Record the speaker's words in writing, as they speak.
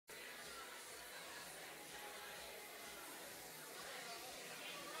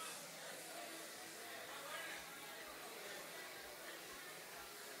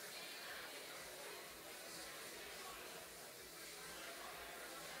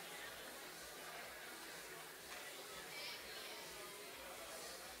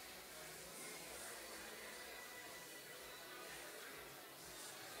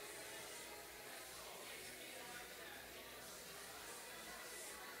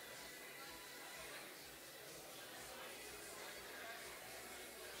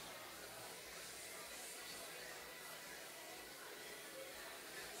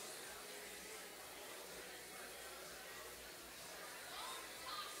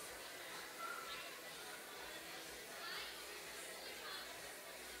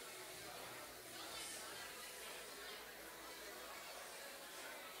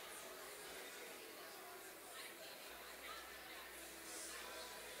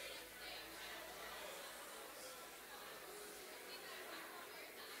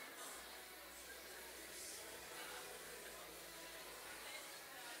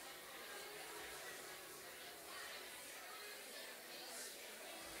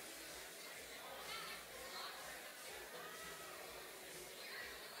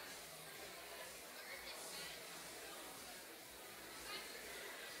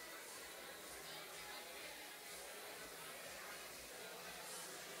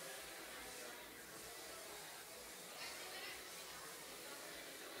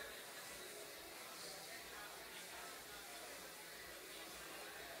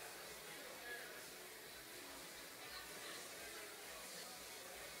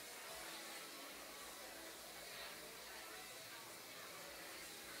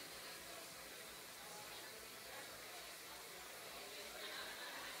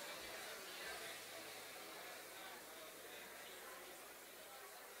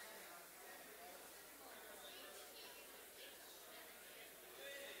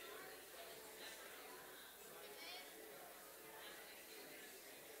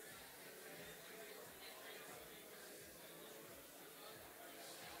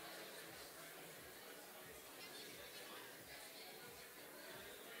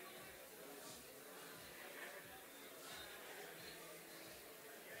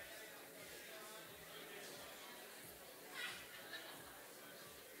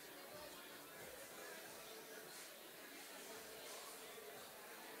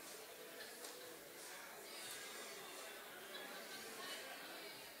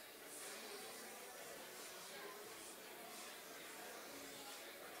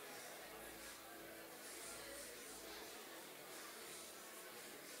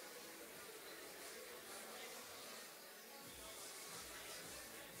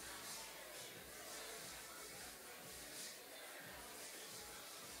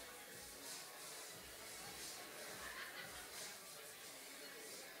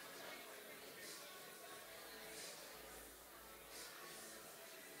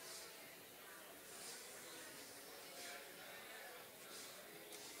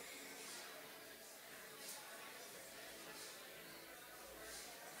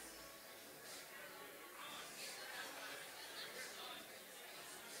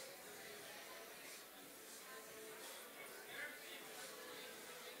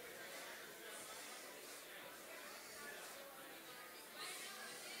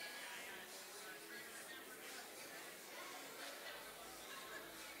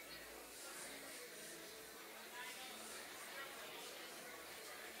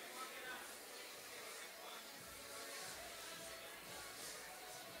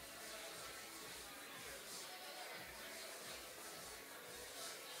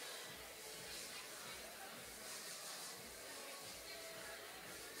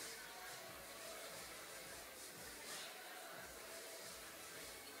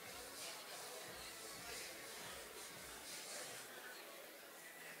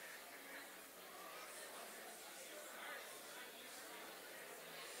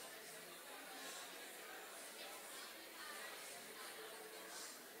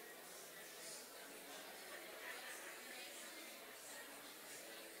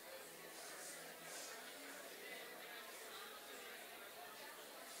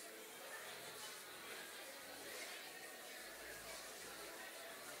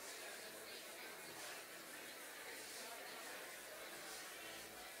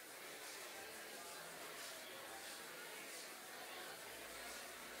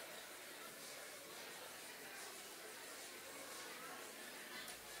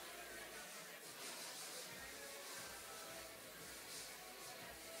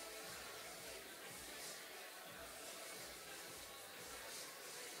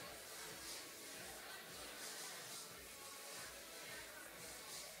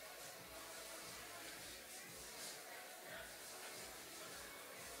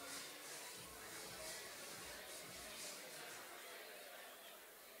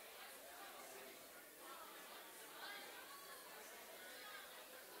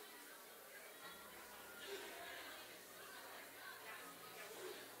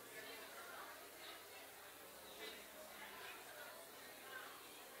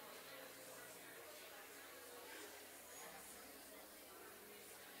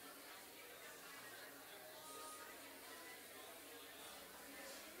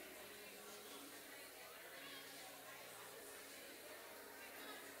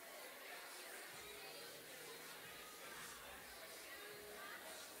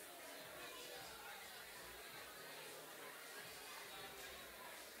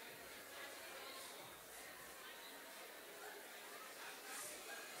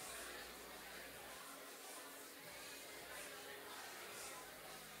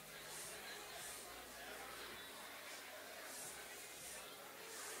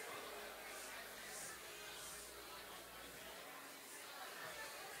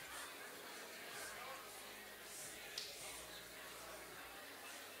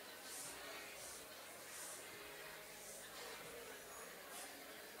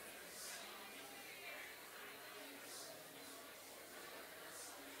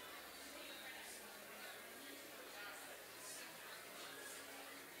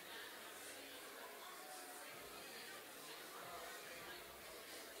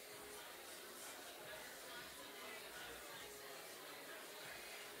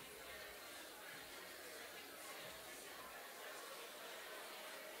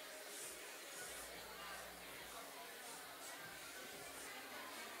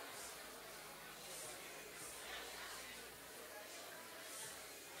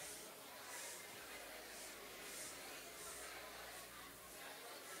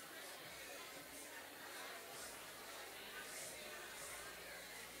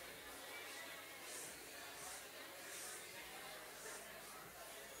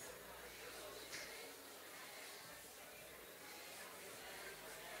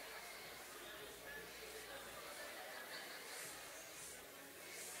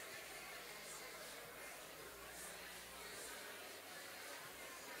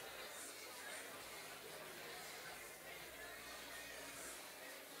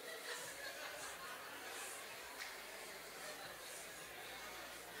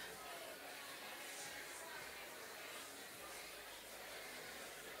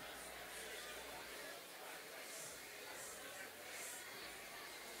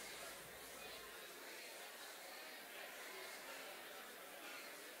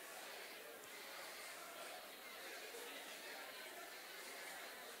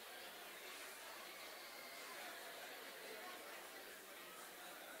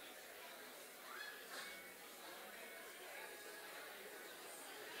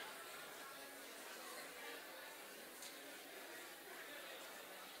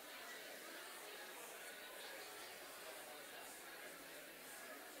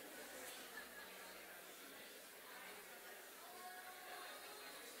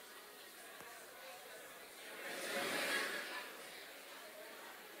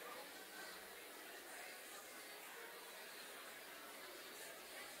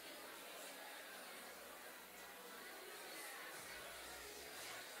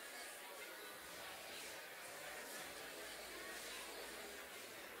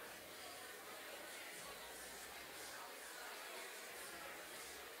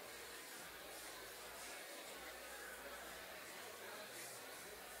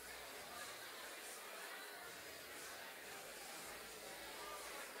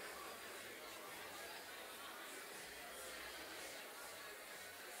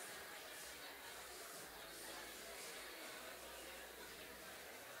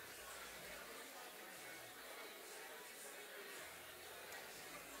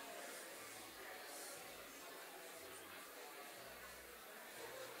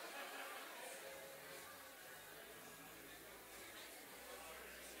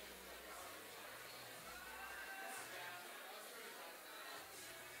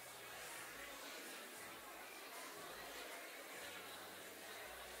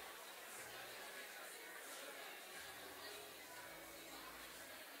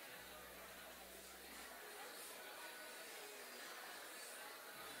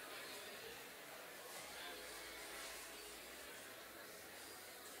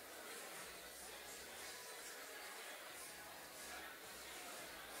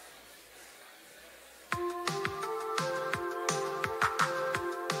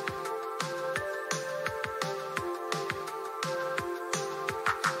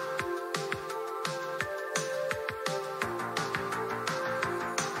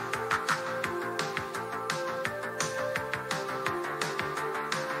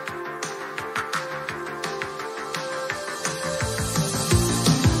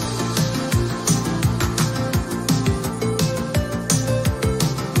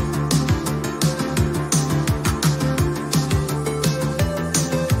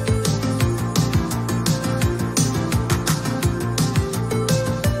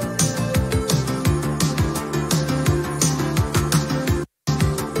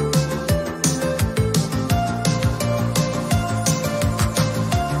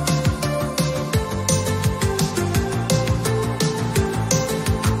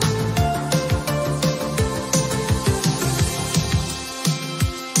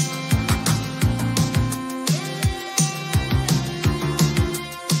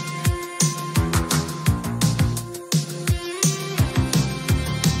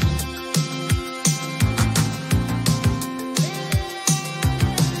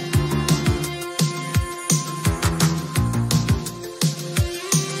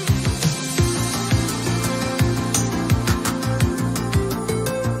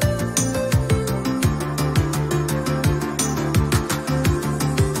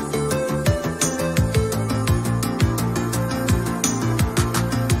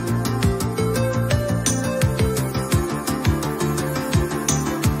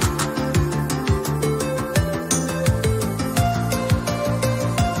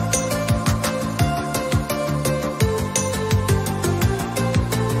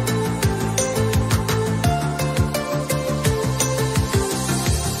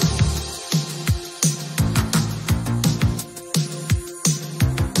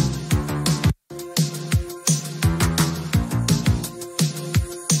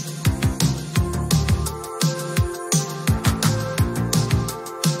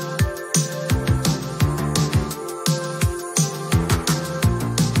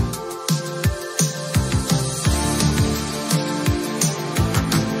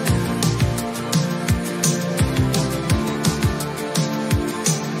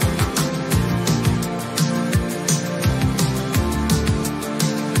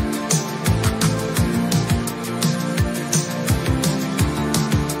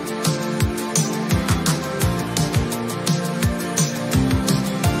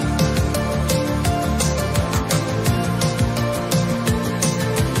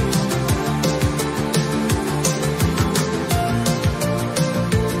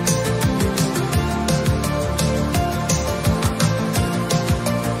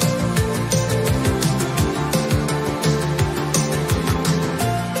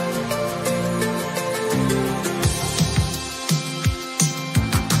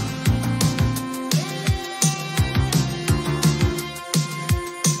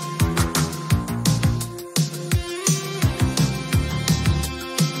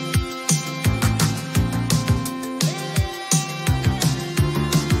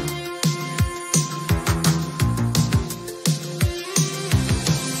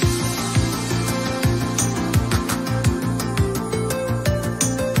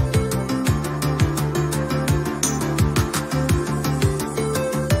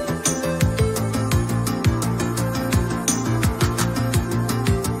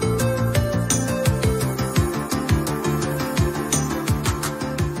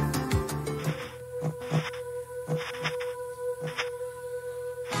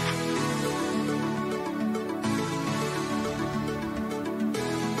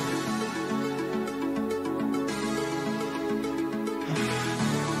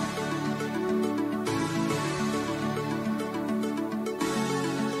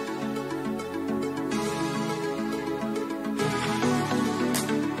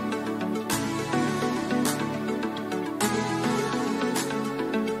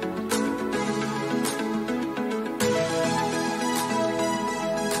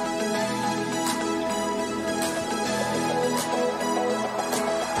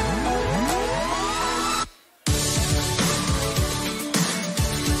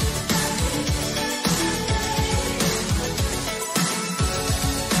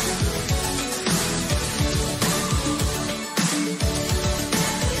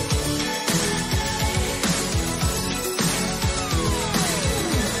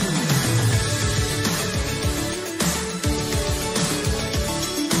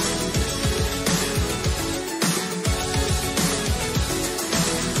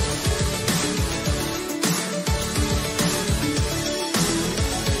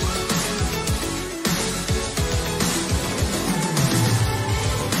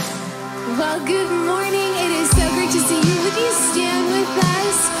Well, good morning. It is so great to see you. Would you stand with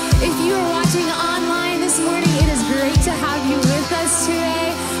us? If you are watching online this morning, it is great to have you with us today.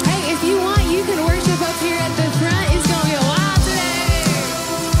 Hey, if you want, you can worship up here at the front. It's going to be a while today.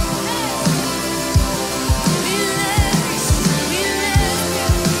 We love you.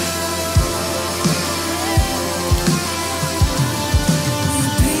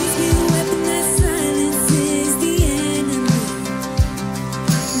 Praise be the weapon that silences the enemy.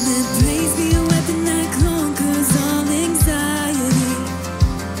 Let praise be a weapon that conquers all anxiety.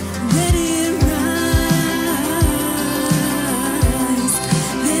 Let it rise.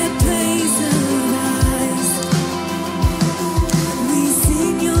 Let praise arise. We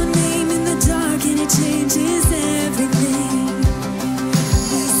sing your name in the dark and it changes everything.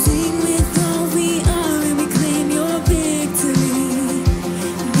 We sing with all we are and we claim your victory.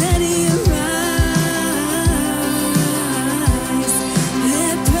 Let it rise.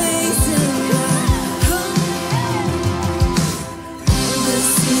 Let praise arise. We'll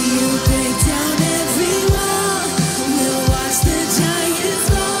see you break down every wall. We'll watch the giants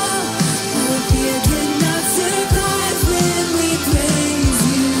fall. For fear cannot survive when we praise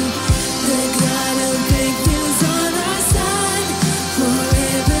you. The God of breakthroughs on our side.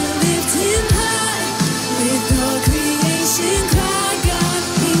 Forever lift him high. With all creation cry, God,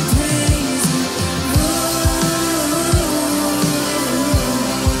 we praise you. Oh,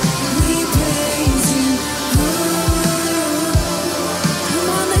 we praise you. Oh, come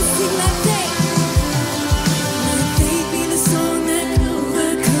on, let's sing that faith. Let faith be the song that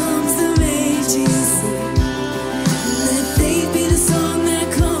overcomes the raging sea. Let faith be the song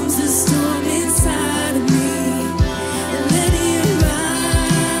that calms the storm inside of me. And let it rise.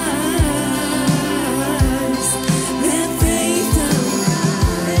 Let faith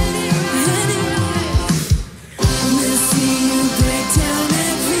We'll see you break down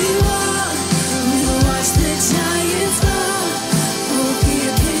every wall. We'll watch the giants fall. For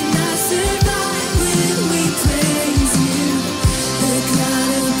fear cannot survive when we praise you. The God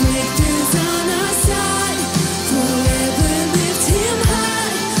of breakthroughs on our side. Forever lift him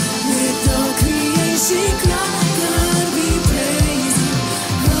high. With all creation cry, God, we praise you.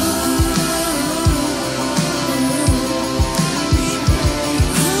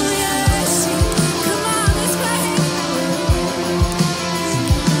 Oh, yes. Come on, let's pray.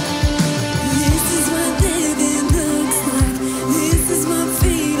 This is what living looks like. This is what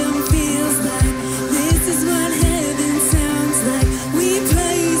freedom feels like. This is what heaven sounds like. We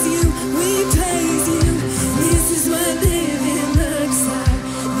praise you, we praise you. This is what living looks like.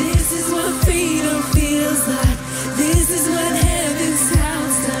 This is what freedom feels like. This is what heaven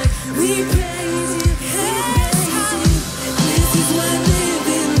sounds like. We praise you, This is what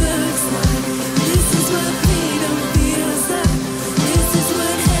living looks like. This is what freedom feels like. This is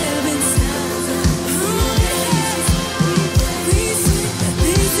what heaven sounds like. Oh, yes.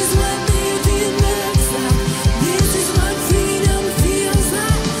 This is what living looks like. This is what freedom feels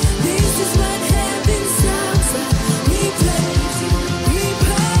like. This is what heaven sounds like. We praise you, we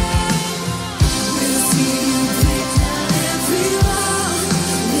praise. We'll see you break down every wall.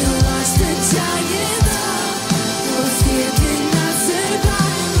 We'll watch the giants fall. For fear cannot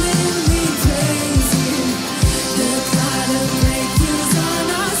survive when we praise you. The God of breakthroughs on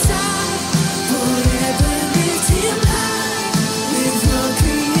our side. Forever lift him high. With all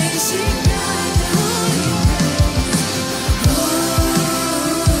creation cry,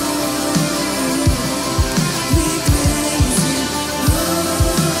 we praise you.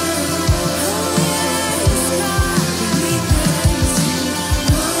 Oh, yes, God, we praise you.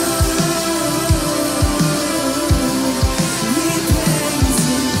 Oh, we praise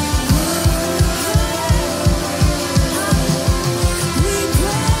you. We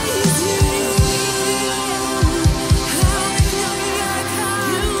praise you. Hallelujah,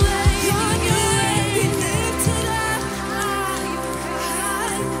 God. On your way, be lifted up high.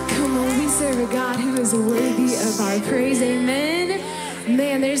 Come on, we serve a God who is worthy of our praise. Amen.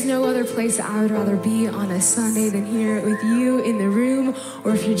 Man, there's no other place that I would rather be on a Sunday than here with you in the room,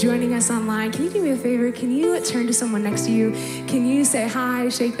 or if you're joining us online, can you do me a favor? Can you turn to someone next to you? Can you say hi,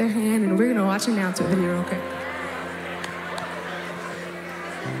 shake their hand, and we're going to watch an announcement video real quick.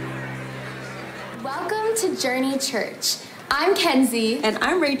 Welcome to Journey Church. I'm Kenzie, And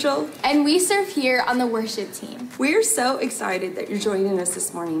I'm Rachel. and we serve here on the worship team. We're so excited that you're joining us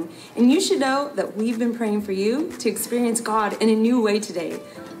this morning. And you should know that we've been praying for you to experience God in a new way today,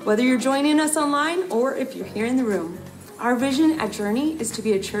 whether you're joining us online or if you're here in the room. Our vision at Journey is to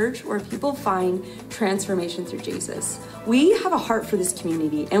be a church where people find transformation through Jesus. We have a heart for this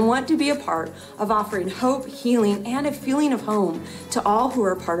community and want to be a part of offering hope, healing, and a feeling of home to all who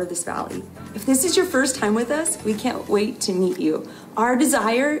are part of this valley. If this is your first time with us, we can't wait to meet you. Our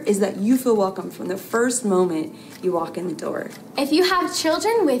desire is that you feel welcome from the first moment you walk in the door. If you have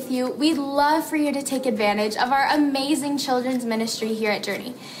children with you, we'd love for you to take advantage of our amazing children's ministry here at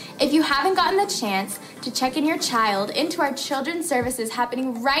Journey. If you haven't gotten the chance to check in your child into our children's services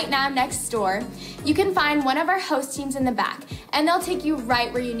happening right now next door, you can find one of our host teams in the back, and they'll take you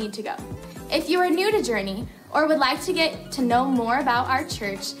right where you need to go. If you are new to Journey or would like to get to know more about our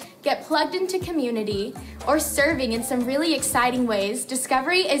church, get plugged into community, or serving in some really exciting ways,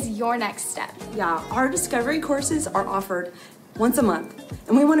 Discovery is your next step. Yeah, our Discovery courses are offered once a month,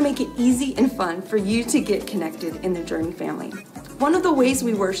 and we want to make it easy and fun for you to get connected in the Journey family. One of the ways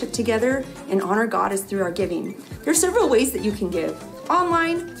we worship together and honor God is through our giving. There are several ways that you can give.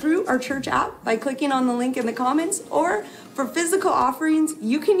 Online, through our church app by clicking on the link in the comments, or for physical offerings,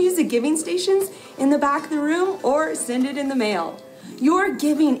 you can use the giving stations in the back of the room or send it in the mail. Your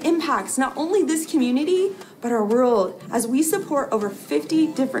giving impacts not only this community, but our world as we support over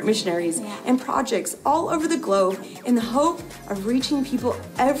 50 different missionaries and projects all over the globe in the hope of reaching people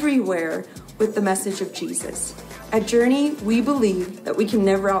everywhere with the message of Jesus. At Journey, we believe that we can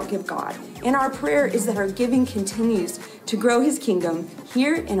never outgive God, and our prayer is that our giving continues to grow His kingdom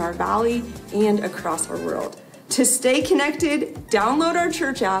here in our valley and across our world. To stay connected, download our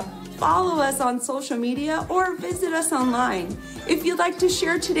church app, follow us on social media, or visit us online. If you'd like to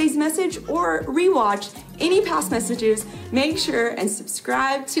share today's message or rewatch any past messages, make sure and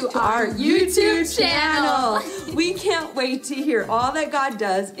subscribe to our YouTube channel. We can't wait to hear all that God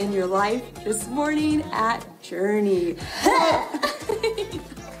does in your life this morning at Journey.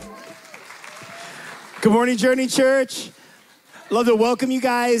 Good morning, Journey Church. Love to welcome you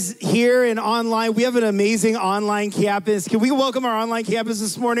guys here and online. We have an amazing online campus. Can we welcome our online campus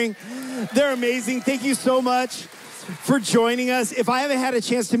this morning? They're amazing. Thank you so much for joining us. If I haven't had a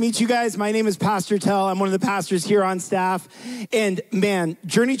chance to meet you guys, my name is Pastor Tell. I'm one of the pastors here on staff. And man,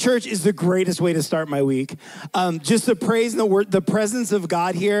 Journey Church is the greatest way to start my week. Just the praise and the word, the presence of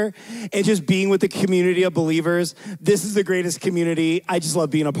God here, and just being with the community of believers. This is the greatest community. I just love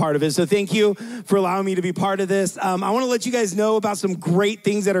being a part of it. So thank you for allowing me to be part of this. I want to let you guys know about some great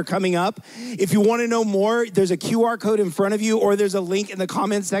things that are coming up. If you want to know more, there's a QR code in front of you, or there's a link in the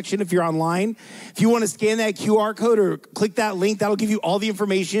comment section if you're online. If you want to scan that QR code or click that link, that'll give you all the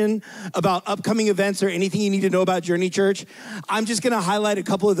information about upcoming events or anything you need to know about Journey Church. I'm just going to highlight a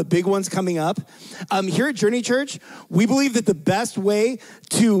couple of the big ones coming up. Here at Journey Church, we believe that the best way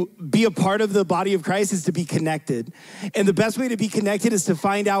to be a part of the body of Christ is to be connected. And the best way to be connected is to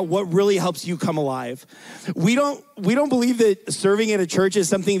find out what really helps you come alive. We don't believe that serving at a church is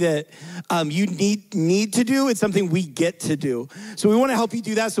something that you need to do. It's something we get to do. So we want to help you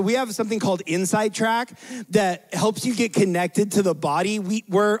do that. So we have something called Inside Track that helps you get connected to the body.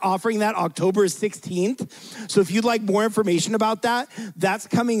 We're offering that October 16th. So if you'd like more information about that, that's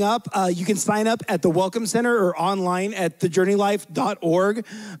coming up. You can sign up at the Welcome Center or online at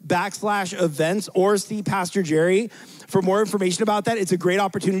thejourneylife.org/events, or see Pastor Jerry for more information about that. It's a great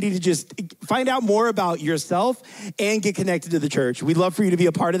opportunity to just find out more about yourself and get connected to the church. We'd love for you to be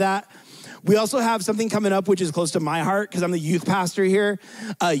a part of that. We also have something coming up which is close to my heart because I'm the youth pastor here,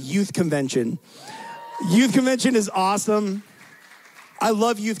 Youth Convention. Youth Convention is awesome. I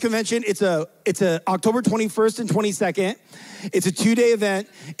love Youth Convention. It's a October 21st and 22nd. It's a 2-day event.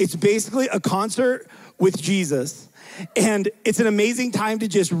 It's basically a concert with Jesus. And it's an amazing time to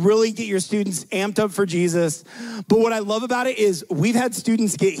just really get your students amped up for Jesus. But what I love about it is we've had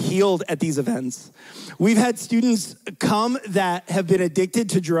students get healed at these events. We've had students come that have been addicted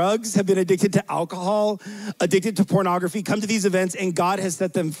to drugs, have been addicted to alcohol, addicted to pornography, come to these events, and God has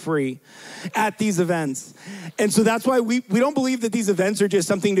set them free at these events. And so that's why we don't believe that these events are just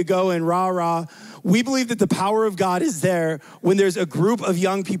something to go and rah-rah. We believe that the power of God is there when there's a group of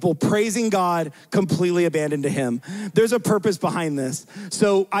young people praising God, completely abandoned to Him. There's a purpose behind this.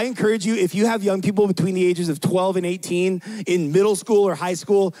 So I encourage you, if you have young people between the ages of 12 and 18 in middle school or high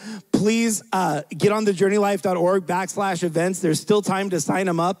school, please get on thejourneylife.org/events. There's still time to sign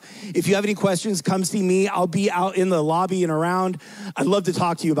them up. If you have any questions, come see me. I'll be out in the lobby and around. I'd love to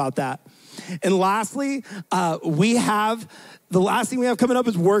talk to you about that. And lastly, the last thing we have coming up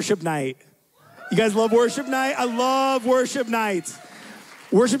is worship night. You guys love worship night? I love worship nights.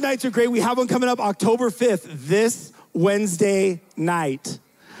 Worship nights are great. We have one coming up October 5th, this Wednesday night.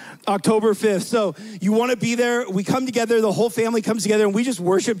 October 5th. So you want to be there. We come together, the whole family comes together, and we just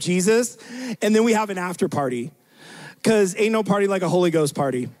worship Jesus. And then we have an after party. because ain't no party like a Holy Ghost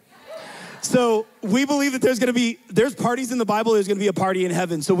party. So we believe that there's parties in the Bible, there's gonna be a party in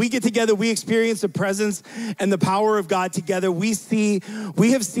heaven. So we get together, we experience the presence and the power of God together. We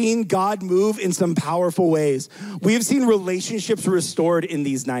have seen God move in some powerful ways. We have seen relationships restored in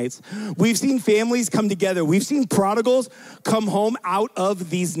these nights. We've seen families come together. We've seen prodigals come home out of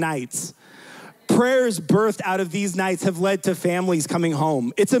these nights. Prayers birthed out of these nights have led to families coming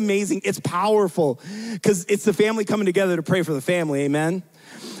home. It's amazing, it's powerful, because it's the family coming together to pray for the family, amen?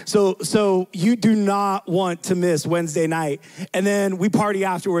 So you do not want to miss Wednesday night. And then we party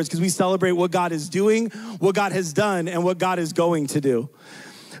afterwards because we celebrate what God is doing, what God has done, and what God is going to do.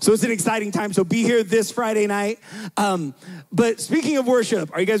 So it's an exciting time. So be here this Friday night. But speaking of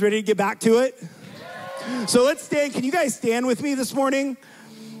worship, are you guys ready to get back to it? So let's stand. Can you guys stand with me this morning?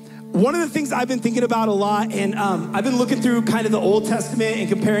 One of the things I've been thinking about a lot, and I've been looking through kind of the Old Testament and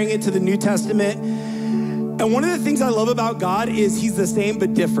comparing it to the New Testament. And one of the things I love about God is he's the same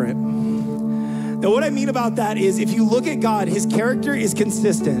but different. Now what I mean about that is if you look at God, his character is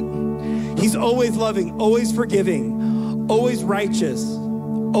consistent. He's always loving, always forgiving, always righteous,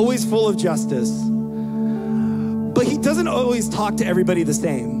 always full of justice. But he doesn't always talk to everybody the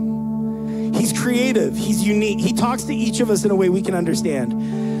same. He's creative, he's unique. He talks to each of us in a way we can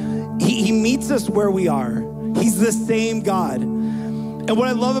understand. He meets us where we are. He's the same God. And what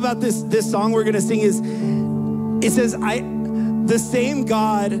I love about this song we're gonna sing is, it says, the same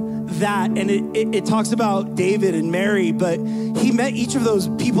God that, and it talks about David and Mary, but he met each of those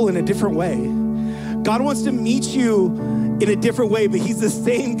people in a different way. God wants to meet you in a different way, but he's the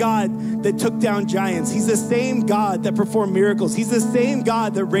same God that took down giants. He's the same God that performed miracles. He's the same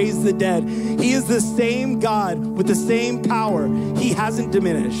God that raised the dead. He is the same God with the same power. He hasn't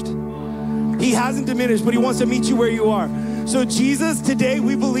diminished. He hasn't diminished, but he wants to meet you where you are. So Jesus, today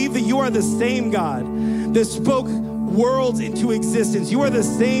we believe that you are the same God that spoke worlds into existence. You are the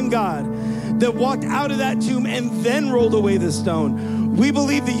same God that walked out of that tomb and then rolled away the stone. We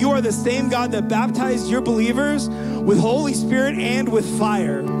believe that you are the same God that baptized your believers with Holy Spirit and with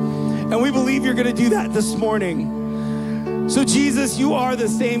fire. And we believe you're gonna do that this morning. So Jesus, you are the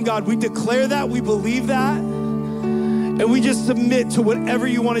same God. We declare that, we believe that, and we just submit to whatever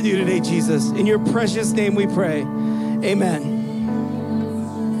you wanna do today, Jesus. In your precious name we pray, amen.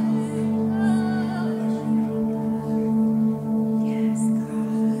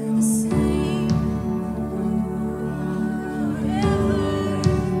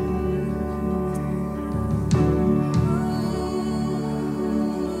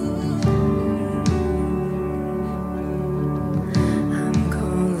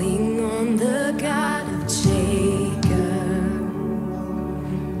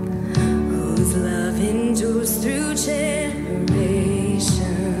 Whose love endures through generations.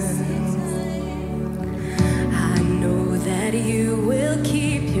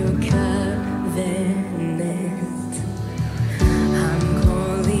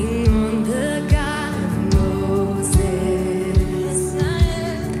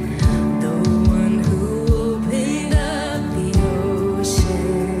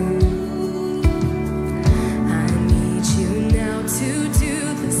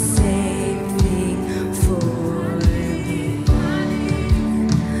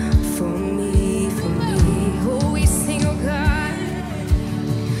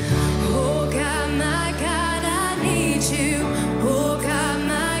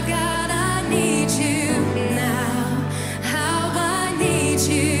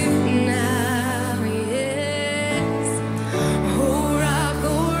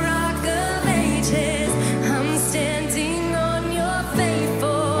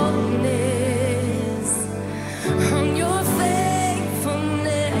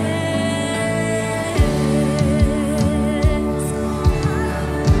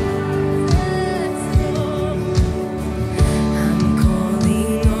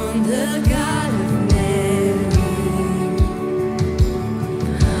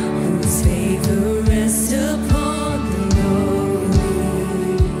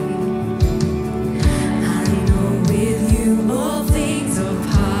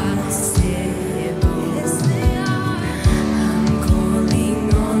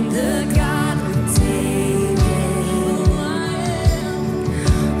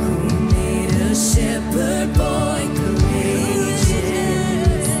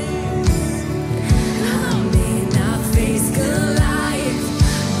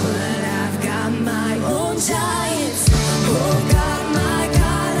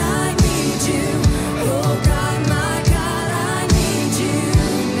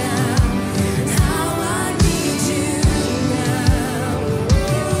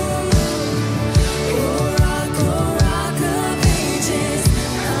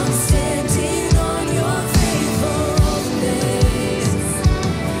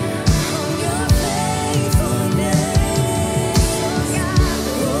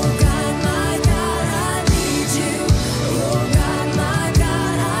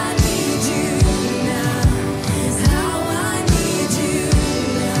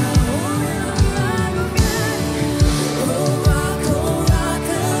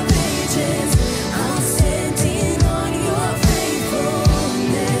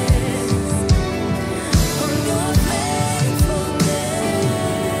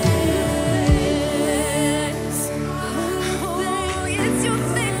 your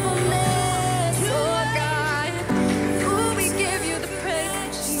faithfulness, oh God. Oh, we give you the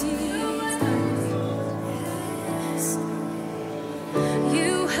praise, Jesus.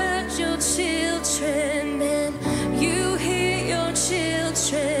 You heard your children and you hear your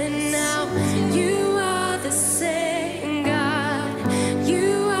children now. You are the same God.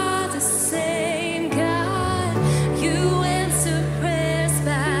 You are the same God. You answer prayers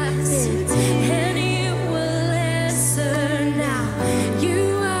back then, and you will answer now.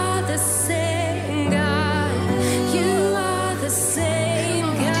 You are the same God. You are the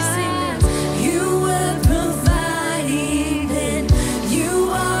same God. You were providing then. You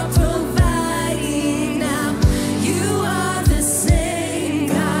are providing now. You are the same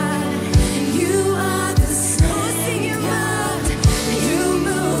God. You are the same God. You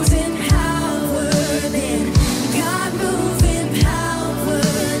moved in power then. God move in power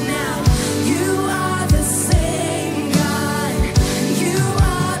now. You are the same God. You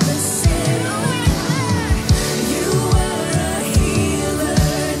are the same. You were a healer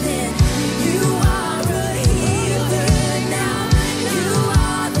then. You are a healer now. You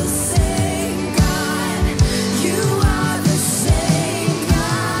are the same God. You are the same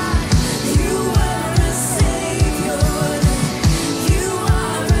God. You were a savior then. You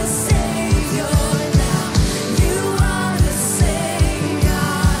are a savior now. You are the same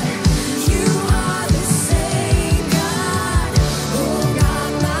God. You are the same God. Oh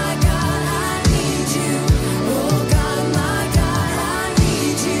God, my God, I need you. Oh God, my God, I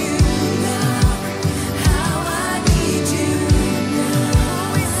need you now. How I need you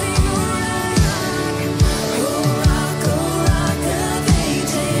now. We sing oh rock of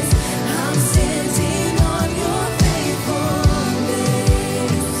ages. I'm standing on your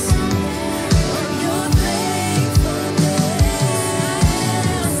faithfulness. On your faithfulness.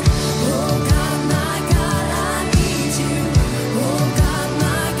 Oh God, my God, I need you. Oh God,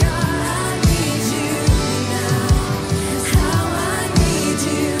 my God, I need you now. How I need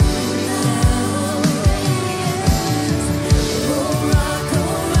you now. Oh rock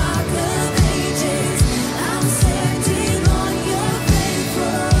of ages. I'm standing on your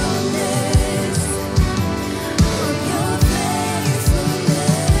faithfulness. On your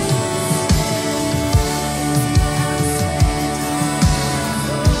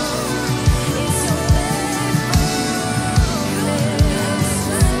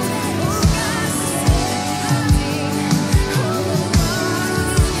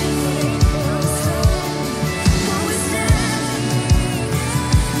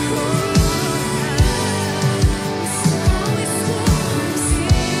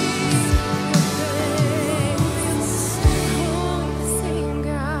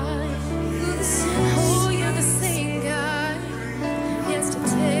Oh, you're the same God.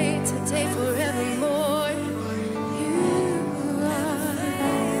 Yesterday, today, forevermore. You are.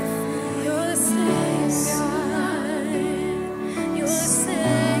 You're the same God. You're the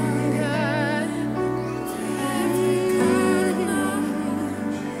same God.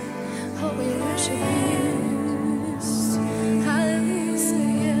 Oh, we worship you.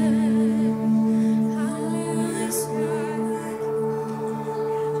 Hallelujah.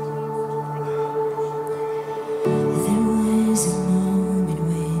 There was a moment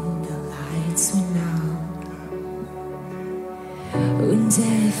when the lights went out, when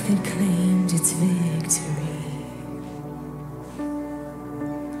death had claimed its victory.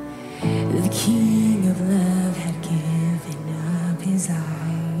 The King of Love had given up his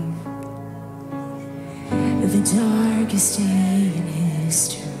life. The darkest day in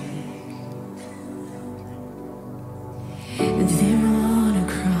history. There on a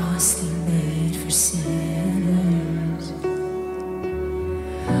cross they made for sinners.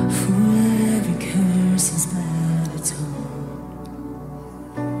 For every curse his blood atoned.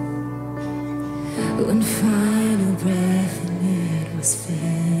 One final breath and it was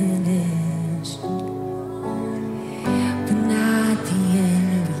finished. But not the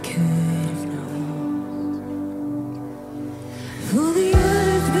end we could have known. For the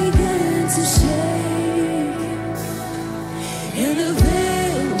earth began to shake, and the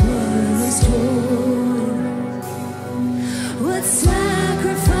veil was torn. What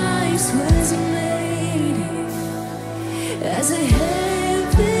sacrifice was made as a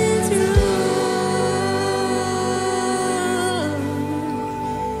heaven's rule?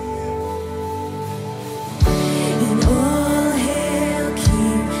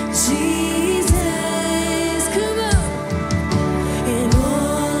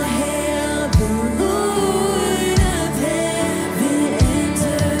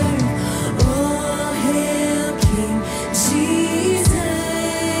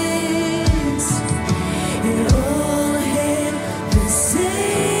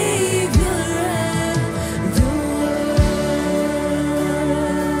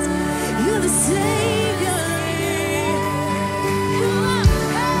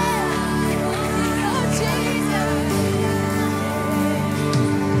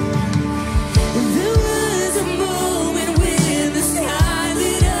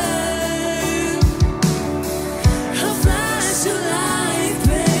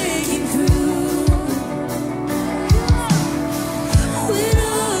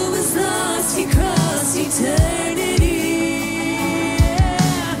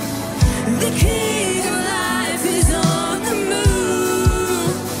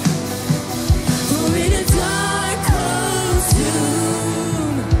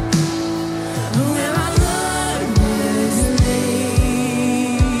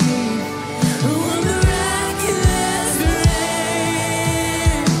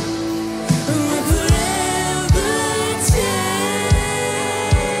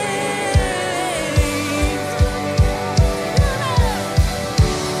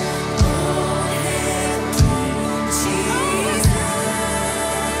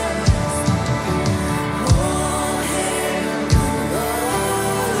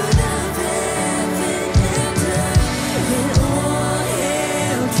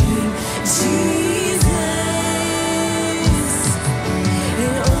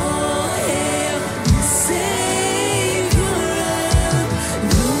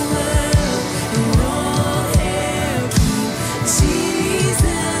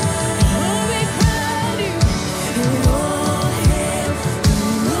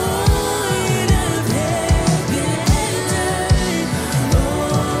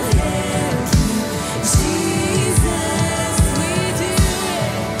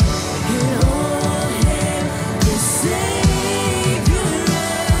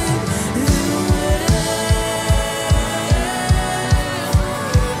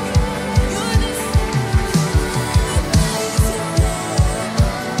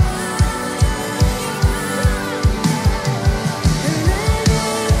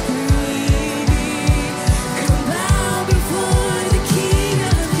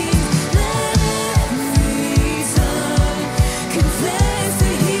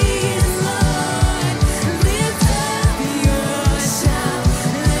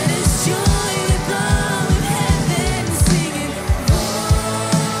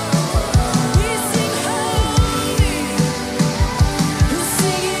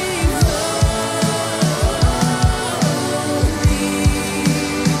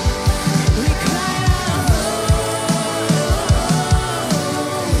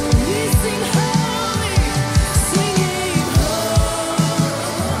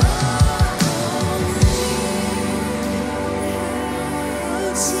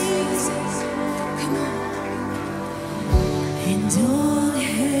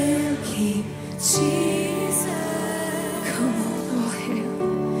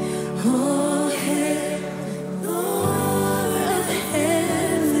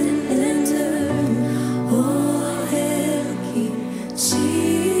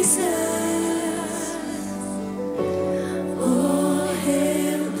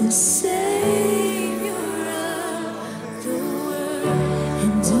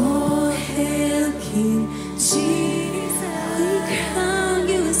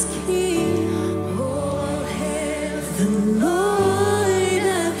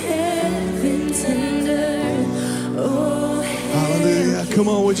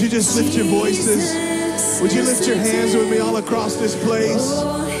 would you just lift your voices? Would you lift your hands with me all across this place?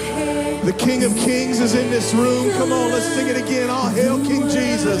 The King of Kings is in this room. Come on, let's sing it again. All hail King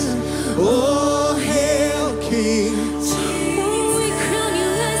Jesus. Oh, hail King.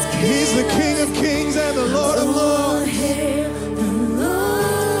 He's the King of Kings and the Lord of Lords.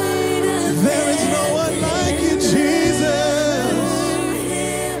 There is no one like you, Jesus.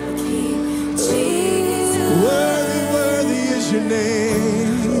 Worthy, worthy is your name.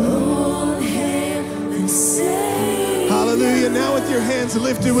 Hallelujah. Now with your hands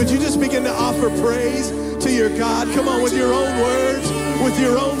lifted, would you just begin to offer praise to your God? Come on, with your own words, with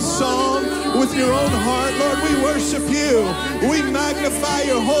your own song, with your own heart. Lord, we worship you. We magnify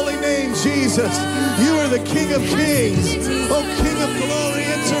your holy name, Jesus. You are the King of Kings. Oh, King of glory,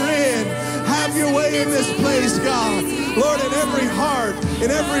 enter in. Have your way in this place, God. Lord, in every heart,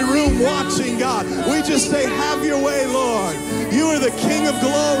 in every room watching, God, we just say, have your way, Lord. You are the King of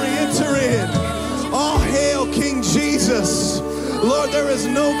glory, enter in. All hail King Jesus. Lord, there is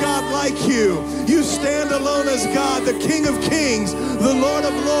no God like you. You stand alone as God, the King of Kings, the Lord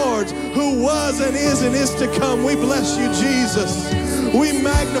of Lords, who was and is to come. We bless you, Jesus. We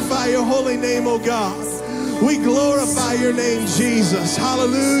magnify your holy name, O God. We glorify your name, Jesus.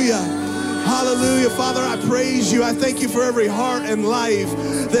 Hallelujah. Hallelujah. Father, I praise you. I thank you for every heart and life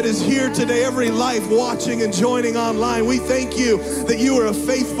that is here today, every life watching and joining online. We thank you that you are a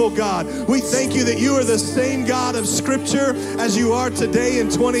faithful God. We thank you that you are the same God of Scripture as you are today in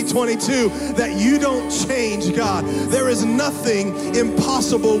 2022, that you don't change, God. There is nothing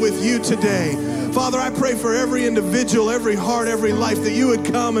impossible with you today. Father, I pray for every individual, every heart, every life, that you would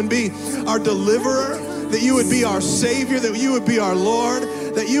come and be our deliverer, that you would be our Savior, that you would be our Lord,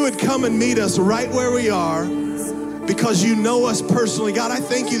 that you would come and meet us right where we are because you know us personally. God, I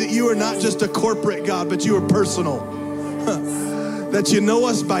thank you that you are not just a corporate God, but you are personal. That you know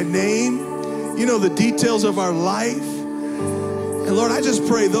us by name. You know the details of our life. And Lord, I just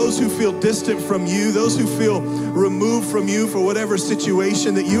pray those who feel distant from you, those who feel removed from you for whatever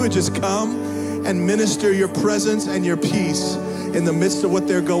situation, that you would just come and minister your presence and your peace in the midst of what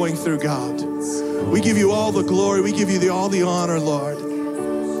they're going through, God. We give you all the glory. We give you all the honor, Lord.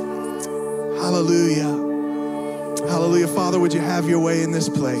 Hallelujah. Hallelujah. Father, would you have your way in this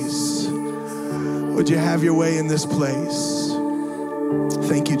place? Would you have your way in this place?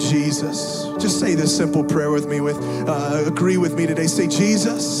 Thank you, Jesus. Just say this simple prayer with me. Agree with me today. Say,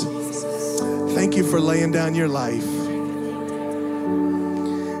 Jesus, thank you for laying down your life.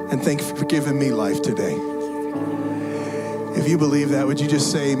 And thank you for giving me life today. If you believe that, would you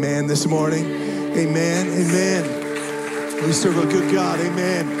just say amen this morning? Amen, amen. We serve a good God,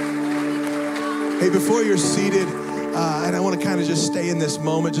 amen. Hey, before you're seated, and I want to kind of just stay in this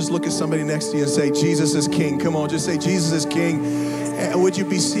moment, just look at somebody next to you and say, Jesus is King. Come on, just say, Jesus is King. And would you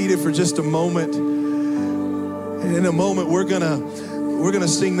be seated for just a moment? And in a moment, we're gonna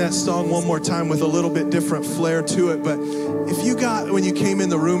sing that song one more time with a little bit different flair to it. But if you got, when you came in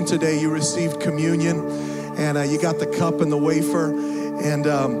the room today, you received communion, and you got the cup and the wafer, and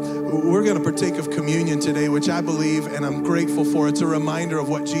we're going to partake of communion today, which I believe and I'm grateful for. It's a reminder of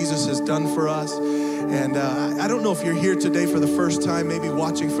what Jesus has done for us. And I don't know if you're here today for the first time, maybe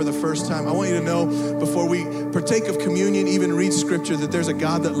watching for the first time. I want you to know, before we partake of communion, even read Scripture, that there's a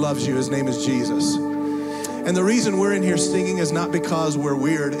God that loves you. His name is Jesus. And the reason we're in here singing is not because we're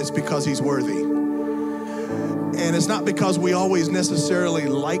weird, it's because he's worthy. And it's not because we always necessarily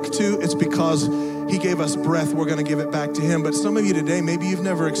like to, it's because he gave us breath, we're gonna give it back to him. But some of you today, maybe you've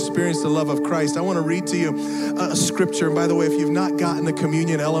never experienced the love of Christ. I wanna read to you a scripture. And by the way, if you've not gotten the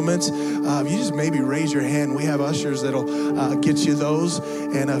communion elements, you just maybe raise your hand. We have ushers that'll get you those.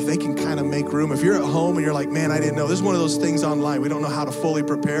 And if they can kind of make room. If you're at home and you're like, man, I didn't know. This is one of those things online. We don't know how to fully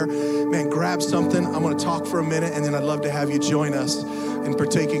prepare. Man, grab something. I'm gonna talk for a minute, and then I'd love to have you join us in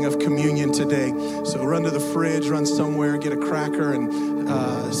partaking of communion today. So run to the fridge, run somewhere, get a cracker and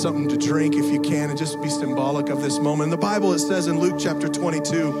something to drink if you can, and just be symbolic of this moment. In the Bible, it says in Luke chapter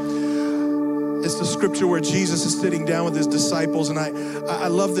 22, it's the scripture where Jesus is sitting down with his disciples, and I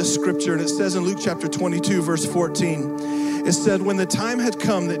love this scripture, and it says in Luke chapter 22, verse 14, it said, when the time had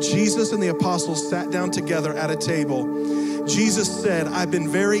come that Jesus and the apostles sat down together at a table, Jesus said, I've been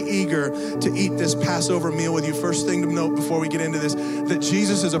very eager to eat this Passover meal with you. First thing to note before we get into this, that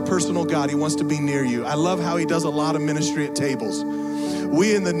Jesus is a personal God. He wants to be near you. I love how he does a lot of ministry at tables.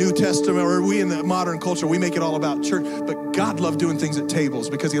 We in the New Testament, or we in the modern culture, we make it all about church, but God loved doing things at tables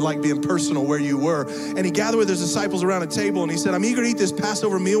because he liked being personal where you were. And he gathered with his disciples around a table and he said, I'm eager to eat this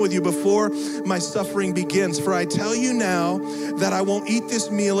Passover meal with you before my suffering begins. For I tell you now that I won't eat this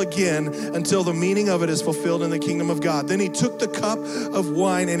meal again until the meaning of it is fulfilled in the kingdom of God. Then he took the cup of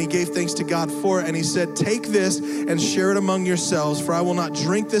wine and he gave thanks to God for it. And he said, take this and share it among yourselves, for I will not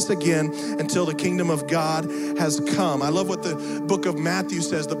drink this again until the kingdom of God has come. I love what the book of Matthew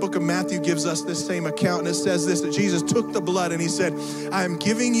says. The book of Matthew gives us this same account, and it says this, that Jesus took the blood and he said, I am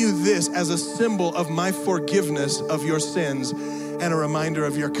giving you this as a symbol of my forgiveness of your sins and a reminder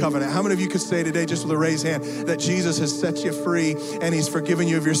of your covenant. How many of you could say today, just with a raised hand, that Jesus has set you free and he's forgiven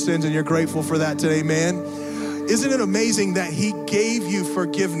you of your sins and you're grateful for that today, man? Isn't it amazing that he gave you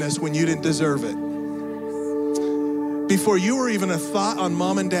forgiveness when you didn't deserve it? Before you were even a thought on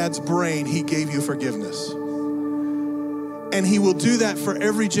mom and dad's brain, he gave you forgiveness. And he will do that for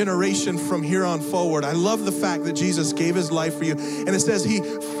every generation from here on forward. I love the fact that Jesus gave his life for you. And it says he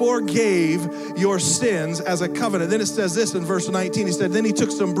forgave your sins as a covenant. Then it says this in verse 19. He said, then he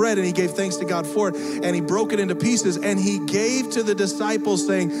took some bread and he gave thanks to God for it. And he broke it into pieces. And he gave to the disciples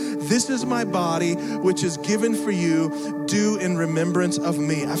saying, this is my body, which is given for you. Do in remembrance of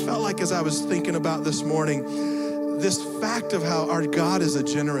me. I felt like as I was thinking about this morning, this fact of how our God is a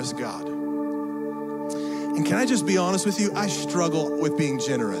generous God. And can I just be honest with you? I struggle with being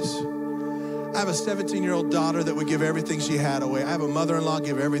generous. I have a 17-year-old daughter that would give everything she had away. I have a mother-in-law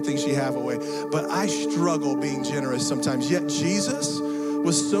give everything she have away. But I struggle being generous sometimes. Yet Jesus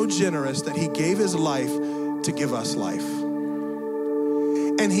was so generous that he gave his life to give us life.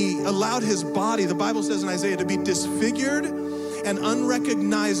 And he allowed his body, the Bible says in Isaiah, to be disfigured and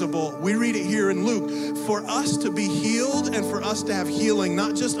unrecognizable. We read it here in Luke, for us to be healed and for us to have healing,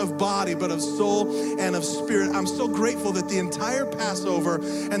 not just of body, but of soul and of spirit. I'm so grateful that the entire Passover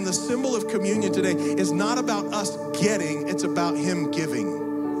and the symbol of communion today is not about us getting, it's about him giving.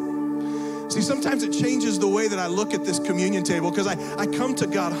 See, sometimes it changes the way that I look at this communion table because I come to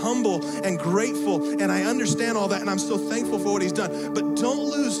God humble and grateful and I understand all that and I'm so thankful for what he's done. But don't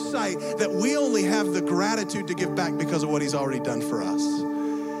lose sight that we only have the gratitude to give back because of what he's already done for us.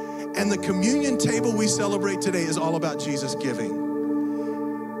 And the communion table we celebrate today is all about Jesus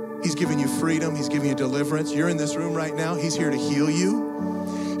giving. He's giving you freedom. He's giving you deliverance. You're in this room right now. He's here to heal you.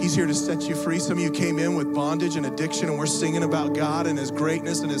 He's here to set you free. Some of you came in with bondage and addiction, and we're singing about God and his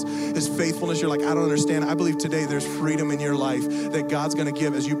greatness and his faithfulness. You're like, I don't understand. I believe today there's freedom in your life that God's going to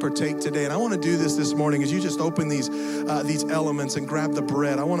give as you partake today. And I want to do this morning as you just open these elements and grab the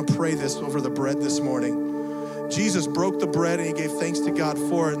bread. I want to pray this over the bread this morning. Jesus broke the bread and he gave thanks to God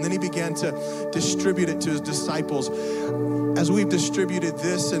for it. And then he began to distribute it to his disciples. As we've distributed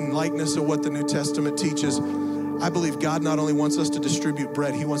this in likeness of what the New Testament teaches, I believe God not only wants us to distribute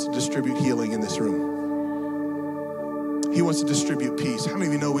bread, he wants to distribute healing in this room. He wants to distribute peace. How many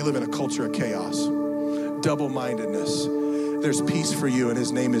of you know we live in a culture of chaos, double-mindedness? There's peace for you, and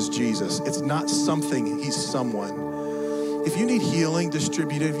his name is Jesus. It's not something, he's someone. If you need healing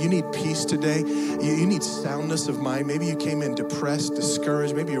distributed, if you need peace today, you need soundness of mind. Maybe you came in depressed,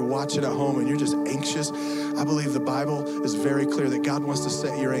 discouraged. Maybe you're watching at home and you're just anxious. I believe the Bible is very clear that God wants to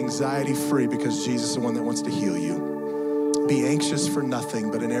set your anxiety free because Jesus is the one that wants to heal you. Be anxious for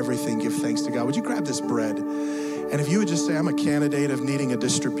nothing, but in everything give thanks to God. Would you grab this bread? And if you would just say, I'm a candidate of needing a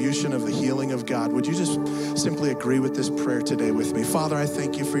distribution of the healing of God, would you just simply agree with this prayer today with me? Father, I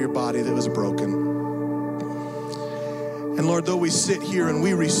thank you for your body that was broken. And Lord, though we sit here and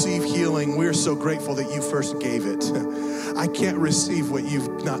we receive healing, we're so grateful that you first gave it. I can't receive what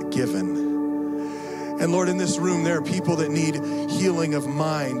you've not given. And Lord, in this room, there are people that need healing of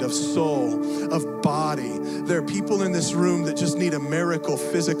mind, of soul, of body. There are people in this room that just need a miracle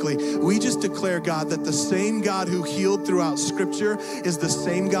physically. We just declare, God, that the same God who healed throughout Scripture is the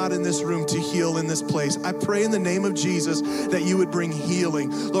same God in this room to heal in this place. I pray in the name of Jesus that you would bring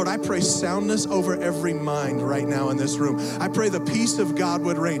healing. Lord, I pray soundness over every mind right now in this room. I pray the peace of God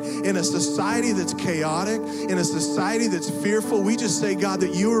would reign. In a society that's chaotic, in a society that's fearful, we just say, God,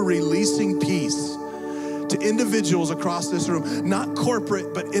 that you are releasing peace to individuals across this room, not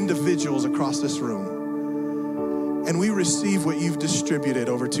corporate, but individuals across this room. And we receive what you've distributed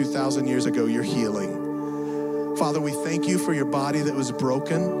over 2,000 years ago, your healing. Father, we thank you for your body that was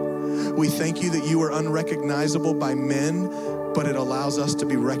broken. We thank you that you are unrecognizable by men, but it allows us to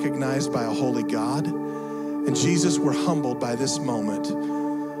be recognized by a holy God. And Jesus, we're humbled by this moment.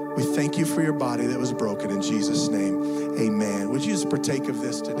 We thank you for your body that was broken in Jesus' name. Amen. Would you just partake of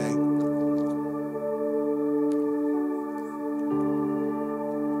this today?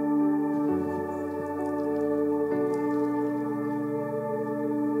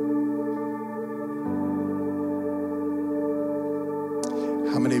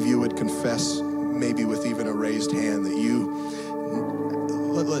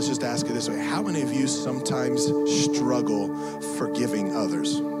 let's just ask it this way. How many of you sometimes struggle forgiving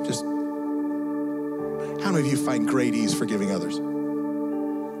others? Just, how many of you find great ease forgiving others?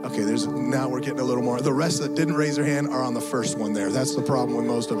 Okay, now we're getting a little more. The rest that didn't raise their hand are on the first one there. That's the problem with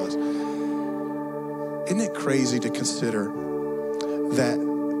most of us. Isn't it crazy to consider that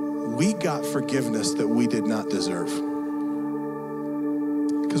we got forgiveness that we did not deserve?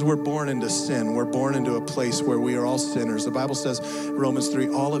 Because we're born into sin. We're born into a place where we are all sinners. The Bible says, Romans 3,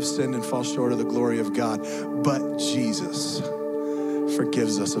 all have sinned and fall short of the glory of God. But Jesus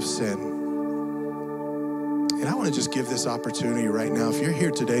forgives us of sin. And I want to just give this opportunity right now. If you're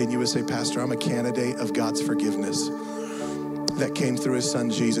here today and you would say, Pastor, I'm a candidate of God's forgiveness that came through his son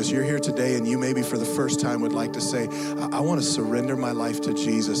Jesus. You're here today and you maybe for the first time would like to say, I want to surrender my life to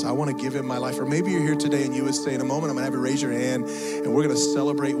Jesus. I want to give him my life. Or maybe you're here today and you would say, in a moment, I'm going to have you raise your hand and we're going to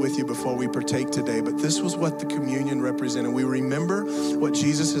celebrate with you before we partake today. But this was what the communion represented. We remember what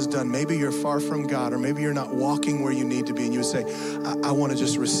Jesus has done. Maybe you're far from God, or maybe you're not walking where you need to be, and you would say, I want to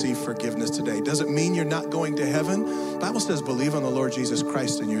just receive forgiveness today. Doesn't mean you're not going to heaven. The Bible says, believe on the Lord Jesus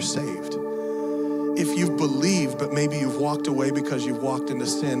Christ and you're saved. If you've believed, but maybe you've walked away because you've walked into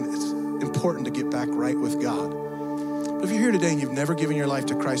sin, it's important to get back right with God. But if you're here today and you've never given your life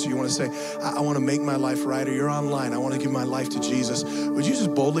to Christ, or you want to say, I want to make my life right, or you're online, I want to give my life to Jesus, would you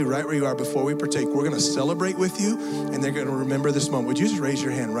just boldly, right where you are, before we partake, we're going to celebrate with you, and they're going to remember this moment. Would you just raise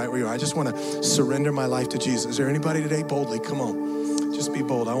your hand right where you are? I just want to surrender my life to Jesus. Is there anybody today? Boldly, come on. Just be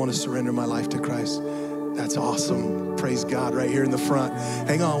bold. I want to surrender my life to Christ. That's awesome. Praise God right here in the front.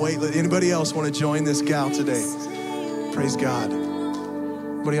 Hang on, wait. Anybody else want to join this gal today? Praise God.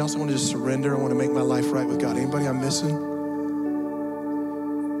 Anybody else want to just surrender? I want to make my life right with God. Anybody I'm missing?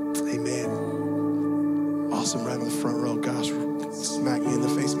 Amen. Awesome, right in the front row. Gosh, smack me in the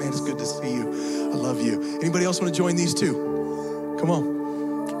face. Man, it's good to see you. I love you. Anybody else want to join these two? Come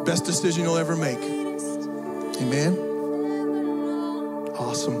on. Best decision you'll ever make. Amen.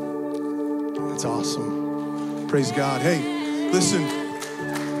 Awesome. That's awesome. Praise God. Hey, listen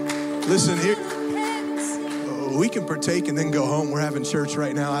here. We can partake and then go home. We're having church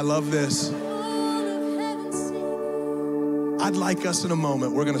right now. I love this. I'd like us in a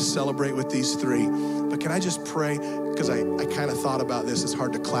moment, we're going to celebrate with these three. But can I just pray? Because I kind of thought about this. It's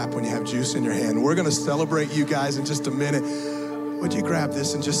hard to clap when you have juice in your hand. We're going to celebrate you guys in just a minute. Would you grab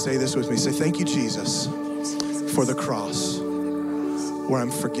this and just say this with me? Say, thank you, Jesus, for the cross, where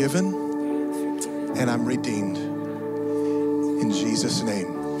I'm forgiven and I'm redeemed. In Jesus'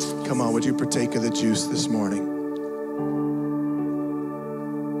 name. Come on, would you partake of the juice this morning?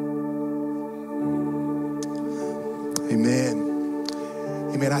 Amen.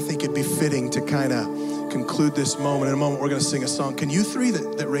 Amen. I think it'd be fitting to kind of conclude this moment. In a moment, we're going to sing a song. Can you three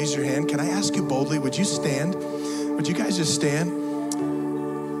that raised your hand, can I ask you boldly, would you stand? Would you guys just stand?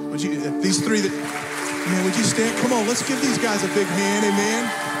 Would you, these three that, man, would you stand? Come on, let's give these guys a big hand. Amen.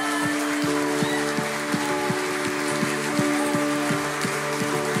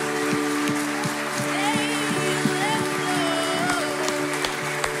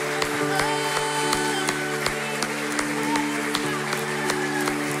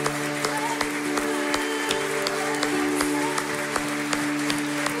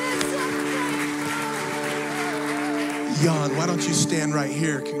 Jan, why don't you stand right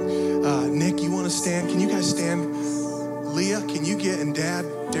here? Nick, you want to stand? Can you guys stand? Leah, can you get, and Dad,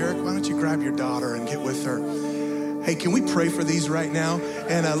 Derek, why don't you grab your daughter and get with her? Hey, can we pray for these right now?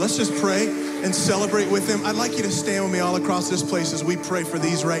 And let's just pray and celebrate with them. I'd like you to stand with me all across this place as we pray for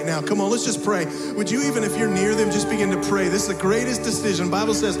these right now. Come on, let's just pray. Would you, even if you're near them, just begin to pray? This is the greatest decision. The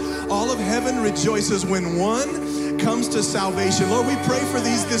Bible says all of heaven rejoices when one comes to salvation. Lord, we pray for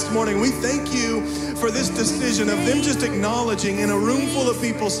these this morning. We thank you for this decision of them just acknowledging in a room full of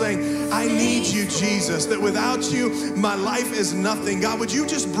people saying, I need you, Jesus, that without you, my life is nothing. God, would you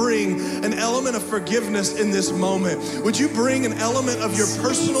just bring an element of forgiveness in this moment? Would you bring an element of your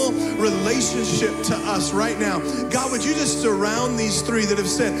personal relationship to us right now? God, would you just surround these three that have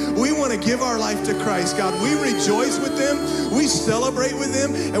said, we want to give our life to Christ. God, we rejoice with them, we celebrate with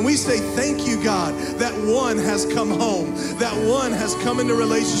them, and we say thank you, God, that one has come home, that one has come into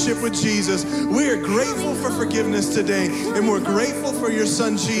relationship with Jesus. We are grateful for forgiveness today, and we're grateful for your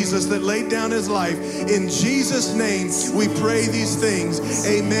son Jesus that laid down his life. In Jesus' name, we pray these things.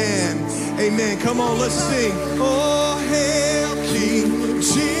 Amen. Amen. Come on, let's sing. Oh, hail King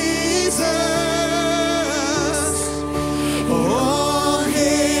Jesus. Oh,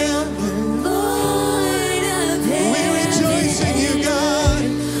 hail the Lord of heaven. We rejoice in you, God.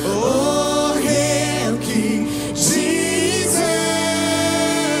 Oh, hail King Jesus.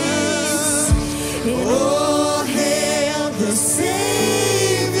 Oh, hail the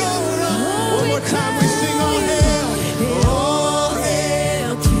Savior.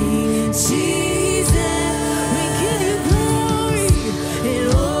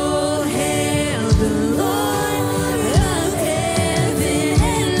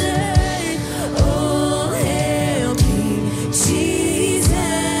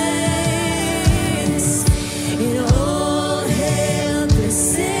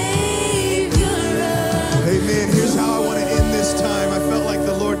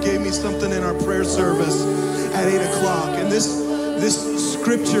 prayer service at 8 o'clock. And this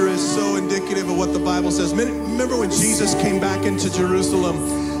scripture is so indicative of what the Bible says. Remember when Jesus came back into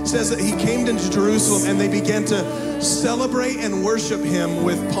Jerusalem? It says that he came into Jerusalem and they began to celebrate and worship him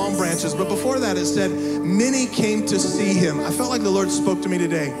with palm branches. But before that, it said, many came to see him. I felt like the Lord spoke to me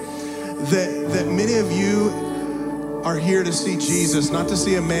today that many of you are here to see Jesus, not to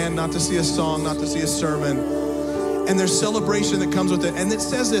see a man, not to see a song, not to see a sermon. And there's celebration that comes with it. And it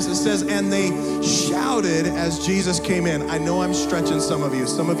says this, it says, and they shouted as Jesus came in. I know I'm stretching some of you.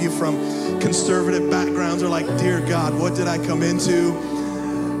 Some of you from conservative backgrounds are like, dear God, what did I come into?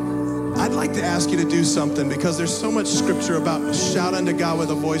 I'd like to ask you to do something, because there's so much scripture about shout unto God with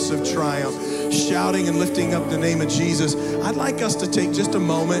a voice of triumph, shouting and lifting up the name of Jesus. I'd like us to take just a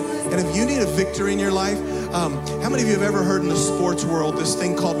moment, and if you need a victory in your life, how many of you have ever heard in the sports world this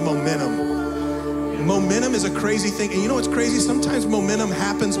thing called momentum? Momentum is a crazy thing. And you know what's crazy? Sometimes momentum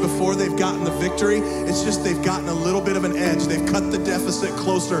happens before they've gotten the victory. It's just they've gotten a little bit of an edge. They've cut the deficit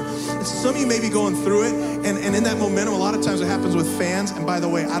closer. And some of you may be going through it. And in that momentum, a lot of times it happens with fans. And by the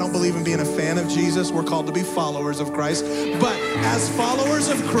way, I don't believe in being a fan of Jesus. We're called to be followers of Christ. But as followers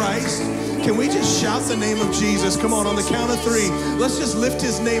of Christ, can we just shout the name of Jesus? Come on the count of 3. Let's just lift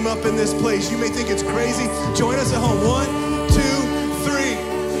his name up in this place. You may think it's crazy. Join us at home. 1, 2, 3.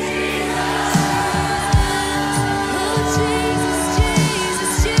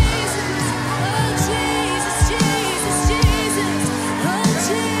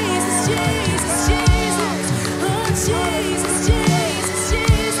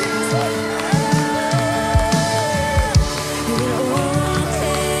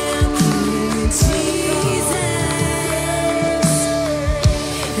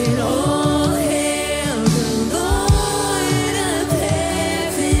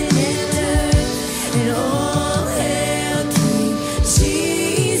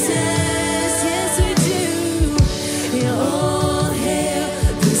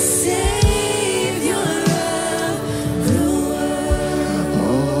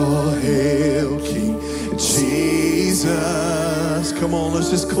 Come on, let's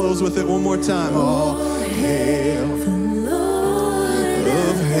just close with it one more time. All hail the Lord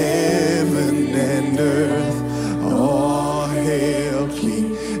of heaven and earth. All hail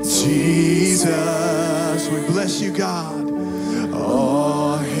King Jesus. We bless you, God.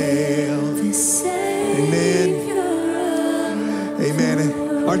 All hail the Savior. Amen.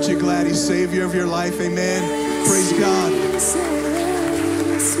 Amen. Aren't you glad he's Savior of your life? Amen. Praise God.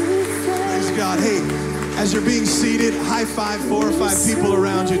 Praise God. Hey, as you're being seated, high five 4 or 5 people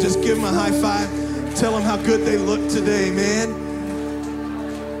around you. Just give them a high five. Tell them how good they look today, man.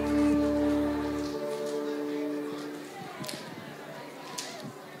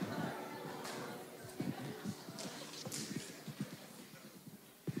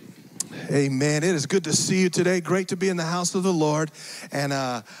 Amen. It is good to see you today. Great to be in the house of the Lord. And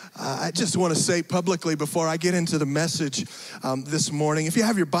I just want to say publicly before I get into the message this morning, if you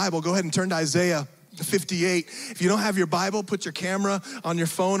have your Bible, go ahead and turn to Isaiah 58. If you don't have your Bible, put your camera on your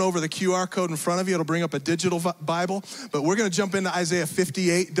phone over the QR code in front of you. It'll bring up a digital Bible. But we're going to jump into Isaiah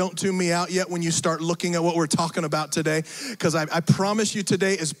 58. Don't tune me out yet when you start looking at what we're talking about today, because I promise you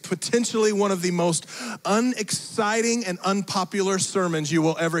today is potentially one of the most unexciting and unpopular sermons you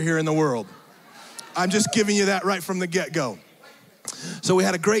will ever hear in the world. I'm just giving you that right from the get-go. So we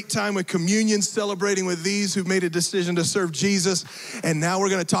had a great time with communion, celebrating with these who've made a decision to serve Jesus. And now we're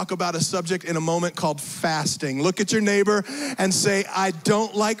going to talk about a subject in a moment called fasting. Look at your neighbor and say, I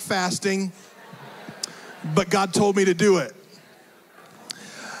don't like fasting, but God told me to do it.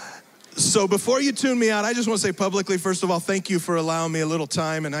 So before you tune me out, I just want to say publicly, first of all, thank you for allowing me a little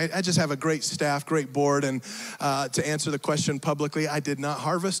time. And I just have a great staff, great board. And to answer the question publicly, I did not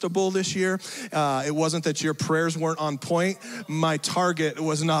harvest a bull this year. It wasn't that your prayers weren't on point. My target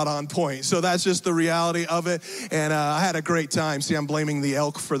was not on point. So that's just the reality of it. And I had a great time. See, I'm blaming the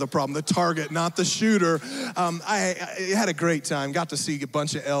elk for the problem. The target, not the shooter. I had a great time. Got to see a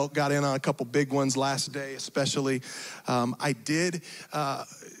bunch of elk. Got in on a couple big ones last day, especially. I did...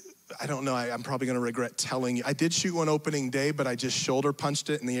 I don't know, I'm probably gonna regret telling you. I did shoot one opening day, but I just shoulder punched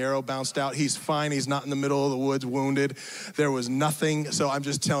it and the arrow bounced out. He's fine, he's not in the middle of the woods wounded. There was nothing, so I'm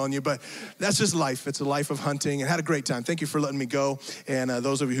just telling you, but that's just life. It's a life of hunting, and had a great time. Thank you for letting me go, and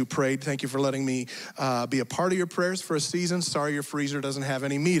those of you who prayed, thank you for letting me be a part of your prayers for a season. Sorry your freezer doesn't have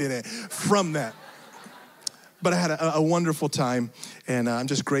any meat in it from that. But I had a wonderful time, and I'm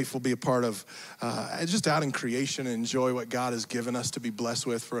just grateful to be a part of just out in creation and enjoy what God has given us to be blessed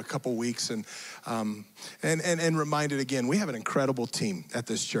with for a couple weeks, and reminded again, we have an incredible team at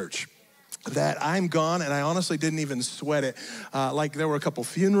this church. that I'm gone, and I honestly didn't even sweat it. Like there were a couple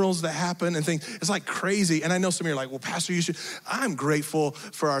funerals that happened and things. It's like crazy. And I know some of you are like, well, Pastor, you should. I'm grateful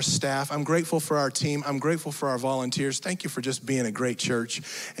for our staff. I'm grateful for our team. I'm grateful for our volunteers. Thank you for just being a great church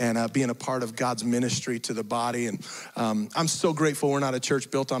and being a part of God's ministry to the body. And I'm so grateful we're not a church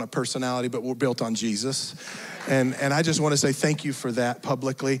built on a personality, but we're built on Jesus. And I just want to say thank you for that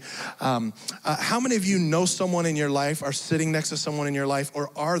publicly. How many of you know someone in your life, are sitting next to someone in your life, or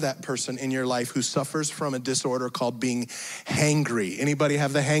are that person in your life who suffers from a disorder called being hangry? Anybody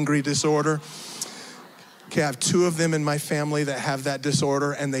have the hangry disorder? Okay, I have 2 of them in my family that have that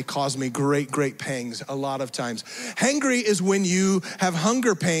disorder, and they cause me great pangs a lot of times. Hangry is when you have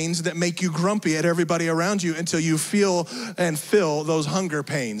hunger pains that make you grumpy at everybody around you until you feel and fill those hunger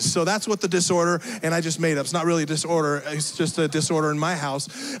pains. So that's what the disorder, and I just made up, it's not really a disorder, it's just a disorder in my house.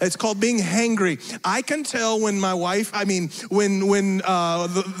 It's called being hangry. I can tell when my wife, someone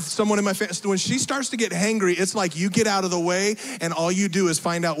in my family, when she starts to get hangry, it's like you get out of the way and all you do is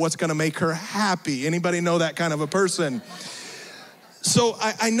find out what's gonna make her happy. Anybody know that kind of a person? So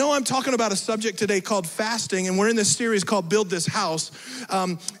I know I'm talking about a subject today called fasting, and we're in this series called Build This House,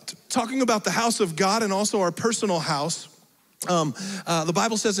 talking about the house of God and also our personal house. The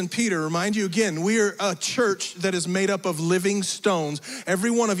Bible says in Peter, remind you again, we are a church that is made up of living stones. Every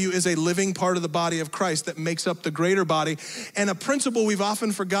one of you is a living part of the body of Christ that makes up the greater body. And a principle we've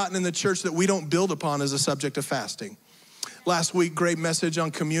often forgotten in the church that we don't build upon is the subject of fasting. Last week, great message on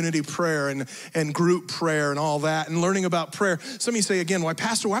community prayer and group prayer and all that, and learning about prayer. Some of you say again, why,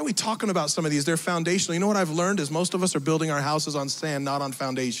 Pastor, why are we talking about some of these? They're foundational. You know what I've learned is most of us are building our houses on sand, not on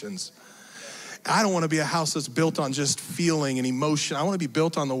foundations. I don't want to be a house that's built on just feeling and emotion. I want to be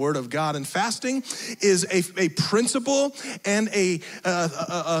built on the Word of God. And fasting is a principle and a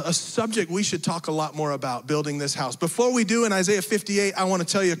subject we should talk a lot more about, building this house. Before we do, in Isaiah 58, I want to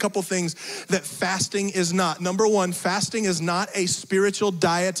tell you a couple things that fasting is not. Number one, fasting is not a spiritual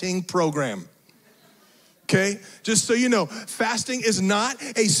dieting program. Okay, just so you know, fasting is not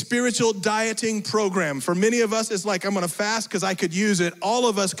a spiritual dieting program. For many of us, it's like, I'm gonna fast because I could use it. All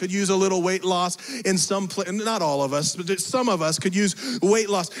of us could use a little weight loss in some place. Not all of us, but some of us could use weight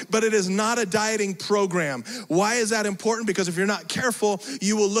loss, but it is not a dieting program. Why is that important? Because if you're not careful,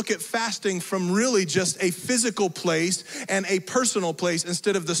 you will look at fasting from really just a physical place and a personal place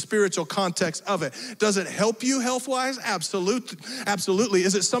instead of the spiritual context of it. Does it help you health-wise? Absolutely.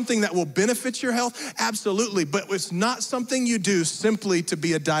 Is it something that will benefit your health? Absolutely. But it's not something you do simply to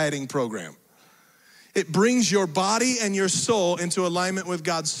be a dieting program. It brings your body and your soul into alignment with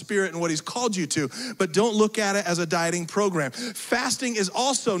God's Spirit and what He's called you to, but don't look at it as a dieting program. Fasting is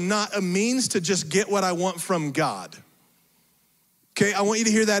also not a means to just get what I want from God. Okay, I want you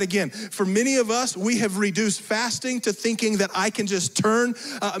to hear that again. For many of us, we have reduced fasting to thinking that I can just turn.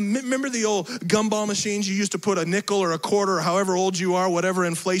 Remember the old gumball machines? You used to put a nickel or a quarter, or however old you are, whatever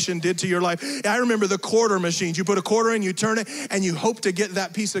inflation did to your life. I remember the quarter machines. You put a quarter in, you turn it, and you hope to get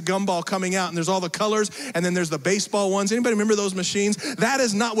that piece of gumball coming out. And there's all the colors, and then there's the baseball ones. Anybody remember those machines? That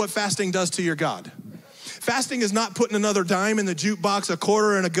is not what fasting does to your God. Fasting is not putting another dime in the jukebox, a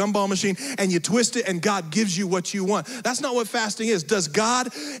quarter in a gumball machine, and you twist it and God gives you what you want. That's not what fasting is. Does God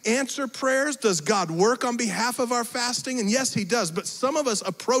answer prayers? Does God work on behalf of our fasting? And yes, He does, but some of us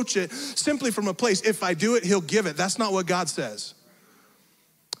approach it simply from a place, if I do it, He'll give it. That's not what God says.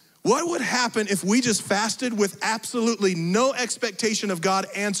 What would happen if we just fasted with absolutely no expectation of God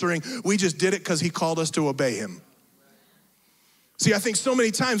answering? We just did it because He called us to obey Him. See, I think so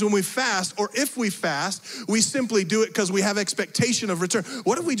many times when we fast, or if we fast, we simply do it because we have expectation of return.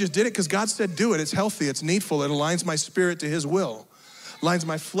 What if we just did it because God said do it? It's healthy, it's needful, it aligns my spirit to His will, aligns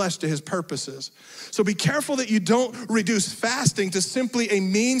my flesh to His purposes. So be careful that you don't reduce fasting to simply a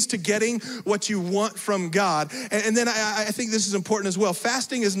means to getting what you want from God. And then I think this is important as well.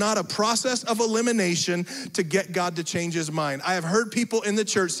 Fasting is not a process of elimination to get God to change His mind. I have heard people in the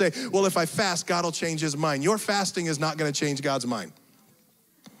church say, well, if I fast, God will change His mind. Your fasting is not going to change God's mind.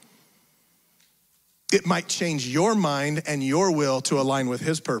 It might change your mind and your will to align with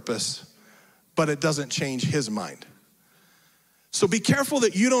His purpose, but it doesn't change His mind. So be careful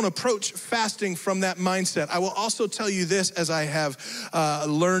that you don't approach fasting from that mindset. I will also tell you this, as I have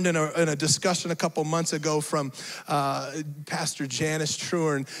learned in a discussion a couple months ago from Pastor Janice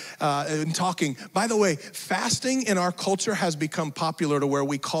Truern in talking. By the way, fasting in our culture has become popular to where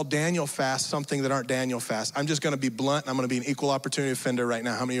we call Daniel fasts something that aren't Daniel fasts. I'm just gonna be blunt, and I'm gonna be an equal opportunity offender right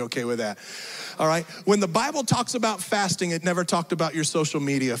now. How many are okay with that? All right, when the Bible talks about fasting, it never talked about your social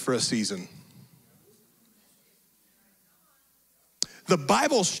media for a season. The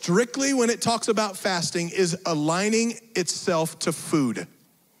Bible strictly, when it talks about fasting, is aligning itself to food.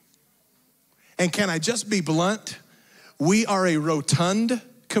 And can I just be blunt? We are a rotund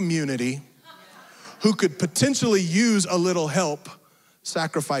community who could potentially use a little help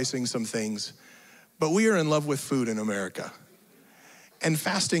sacrificing some things, but we are in love with food in America. And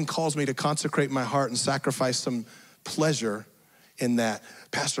fasting calls me to consecrate my heart and sacrifice some pleasure in that.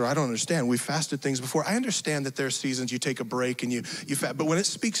 Pastor, I don't understand. We've fasted things before. I understand that there are seasons you take a break and you fast, but when it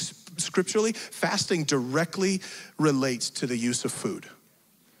speaks scripturally, fasting directly relates to the use of food.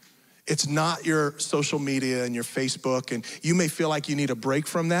 It's not your social media and your Facebook, and you may feel like you need a break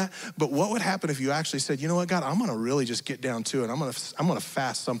from that, but what would happen if you actually said, you know what, God, I'm gonna really just get down to it. I'm gonna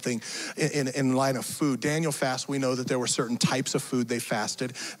fast something in light of food. Daniel fast, we know that there were certain types of food they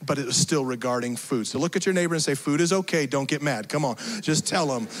fasted, but it was still regarding food. So look at your neighbor and say, food is okay, don't get mad. Come on, just tell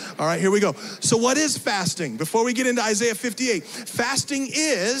them. All right, here we go. So what is fasting? Before we get into Isaiah 58, fasting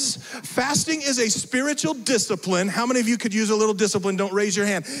is a spiritual discipline. How many of you could use a little discipline? Don't raise your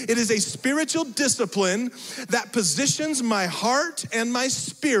hand. It is a spiritual discipline that positions my heart and my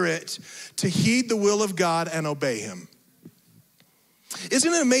spirit to heed the will of God and obey him.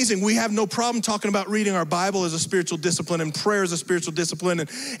 Isn't it amazing? We have no problem talking about reading our Bible as a spiritual discipline and prayer as a spiritual discipline.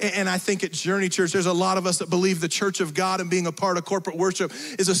 And I think at Journey Church, there's a lot of us that believe the church of God and being a part of corporate worship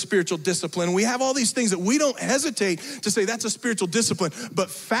is a spiritual discipline. We have all these things that we don't hesitate to say that's a spiritual discipline, but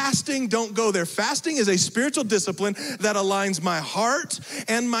fasting, don't go there. Fasting is a spiritual discipline that aligns my heart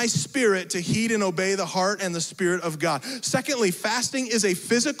and my spirit to heed and obey the heart and the spirit of God. Secondly, fasting is a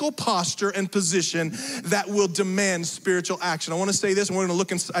physical posture and position that will demand spiritual action. I want to say this, and we're going to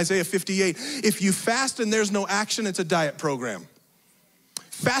look in Isaiah 58. If you fast and there's no action, it's a diet program.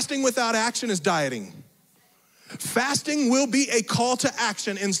 Fasting without action is dieting. Fasting will be a call to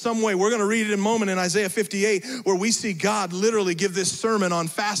action in some way. We're going to read it in a moment in Isaiah 58, where we see God literally give this sermon on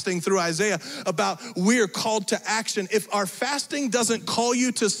fasting through Isaiah about we're called to action. If our fasting doesn't call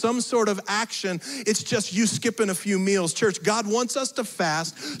you to some sort of action, it's just you skipping a few meals. Church, God wants us to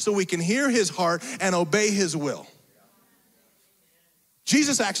fast so we can hear his heart and obey his will.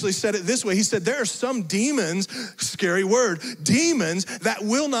 Jesus actually said it this way. He said, there are some demons, scary word, demons that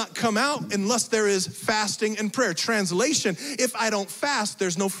will not come out unless there is fasting and prayer. Translation, if I don't fast,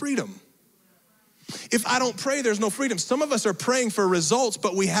 there's no freedom. If I don't pray, there's no freedom. Some of us are praying for results,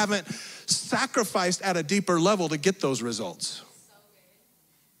 but we haven't sacrificed at a deeper level to get those results.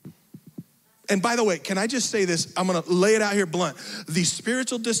 And by the way, can I just say this? I'm gonna lay it out here blunt. The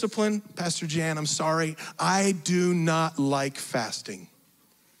spiritual discipline, Pastor Jan, I'm sorry, I do not like fasting.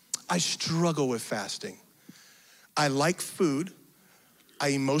 I struggle with fasting. I like food. I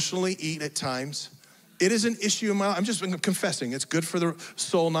emotionally eat at times. It is an issue in my life. I'm just confessing. It's good for the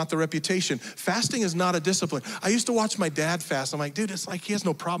soul, not the reputation. Fasting is not a discipline. I used to watch my dad fast. I'm like, dude, it's like he has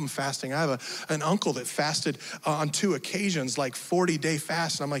no problem fasting. I have an uncle that fasted on 2 occasions, like 40-day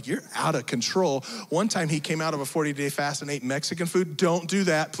fast. And I'm like, you're out of control. One time he came out of a 40-day fast and ate Mexican food. Don't do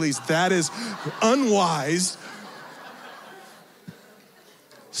that, please. That is unwise.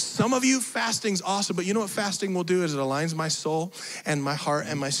 Some of you, fasting's awesome, but you know what fasting will do is it aligns my soul and my heart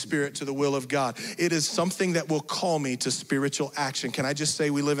and my spirit to the will of God. It is something that will call me to spiritual action. Can I just say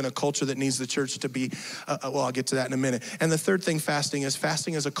we live in a culture that needs the church to be, well, I'll get to that in a minute. And the third thing fasting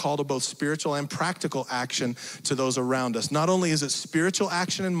is a call to both spiritual and practical action to those around us. Not only is it spiritual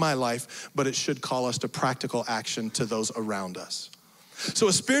action in my life, but it should call us to practical action to those around us. So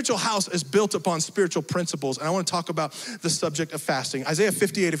a spiritual house is built upon spiritual principles, and I want to talk about the subject of fasting. Isaiah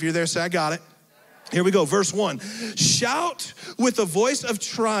 58, if you're there, say, I got it. Here we go, verse 1. Shout with a voice of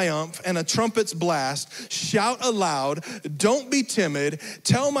triumph and a trumpet's blast. Shout aloud, don't be timid.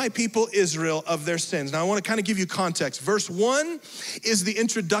 Tell my people Israel of their sins. Now I want to kind of give you context. Verse 1 is the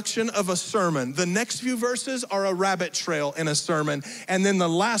introduction of a sermon. The next few verses are a rabbit trail in a sermon. And then the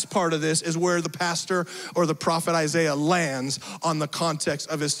last part of this is where the pastor or the prophet Isaiah lands on the context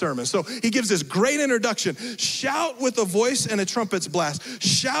of his sermon. So he gives this great introduction. Shout with a voice and a trumpet's blast.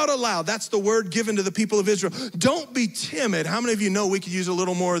 Shout aloud. That's the word given to the people of Israel. Don't be timid. How many of you know we could use a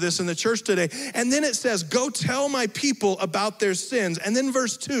little more of this in the church today? And then it says, go tell my people about their sins. And then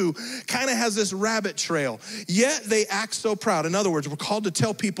verse 2 kind of has this rabbit trail. Yet they act so proud. In other words, we're called to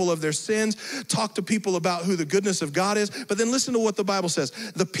tell people of their sins, talk to people about who the goodness of God is. But then listen to what the Bible says.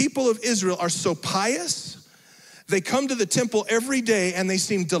 The people of Israel are so pious. They come to the temple every day and they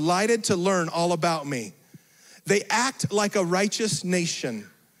seem delighted to learn all about me. They act like a righteous nation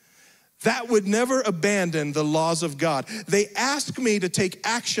that would never abandon the laws of God. They ask me to take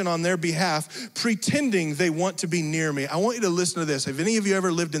action on their behalf, pretending they want to be near me. I want you to listen to this. Have any of you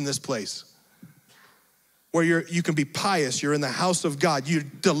ever lived in this place where you can be pious, you're in the house of God, you're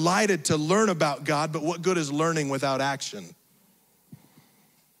delighted to learn about God, but what good is learning without action?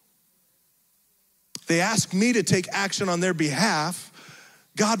 They ask me to take action on their behalf.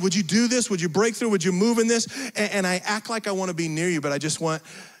 God, would you do this? Would you break through? Would you move in this? And I act like I want to be near you, but I just want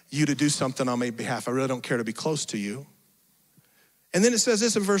you to do something on my behalf. I really don't care to be close to you. And then it says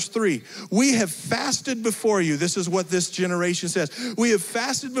this in verse 3, we have fasted before you. This is what this generation says. We have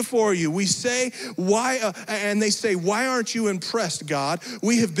fasted before you. We say, why, and they say, why aren't you impressed, God?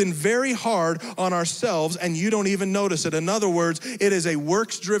 We have been very hard on ourselves and you don't even notice it. In other words, it is a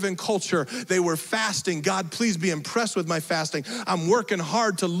works-driven culture. They were fasting. God, please be impressed with my fasting. I'm working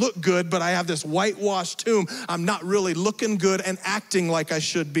hard to look good, but I have this whitewashed tomb. I'm not really looking good and acting like I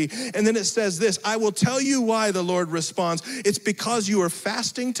should be. And then it says this, I will tell you why, the Lord responds. It's because you are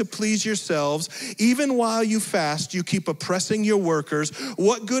fasting to please yourselves. Even while you fast, you keep oppressing your workers.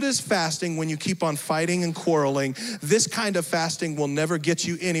 What good is fasting when you keep on fighting and quarreling? This kind of fasting will never get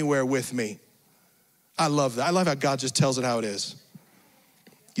you anywhere with me. I love that. I love how God just tells it how it is.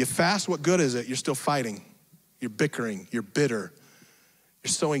 You fast, what good is it? You're still fighting. You're bickering. You're bitter. You're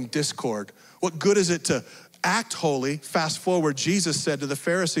sowing discord. What good is it to act holy? Fast forward, Jesus said to the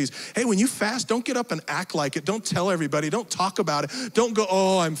Pharisees, hey, when you fast, don't get up and act like it. Don't tell everybody. Don't talk about it. Don't go,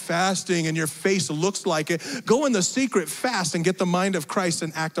 oh, I'm fasting and your face looks like it. Go in the secret, fast, and get the mind of Christ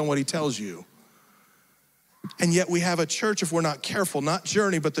and act on what he tells you. And yet we have a church, if we're not careful, not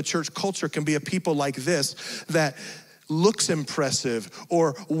Journey, but the church culture can be a people like this that looks impressive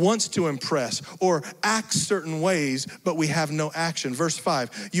or wants to impress or acts certain ways, but we have no action. Verse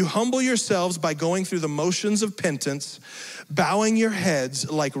 5, you humble yourselves by going through the motions of penance, bowing your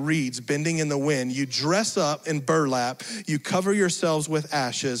heads like reeds bending in the wind. You dress up in burlap. You cover yourselves with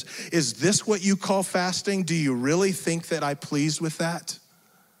ashes. Is this what you call fasting? Do you really think that I pleased with that?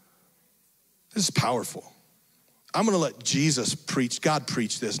 This is powerful. I'm going to let Jesus preach, God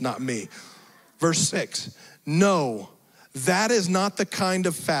preach this, not me. Verse 6, no, that is not the kind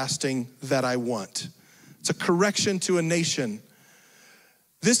of fasting that I want. It's a correction to a nation.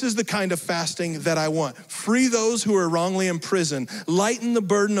 This is the kind of fasting that I want. Free those who are wrongly imprisoned. Lighten the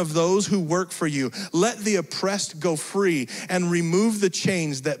burden of those who work for you. Let the oppressed go free and remove the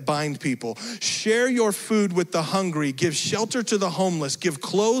chains that bind people. Share your food with the hungry. Give shelter to the homeless. Give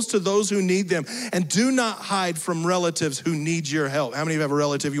clothes to those who need them. And do not hide from relatives who need your help. How many of you have a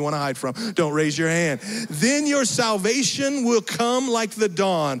relative you want to hide from? Don't raise your hand. Then your salvation will come like the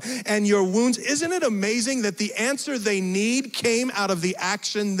dawn and your wounds. Isn't it amazing that the answer they need came out of the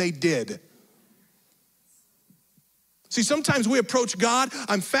action they did? See, sometimes we approach God,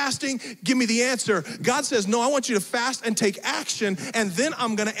 I'm fasting, give me the answer. God says, no, I want you to fast and take action, and then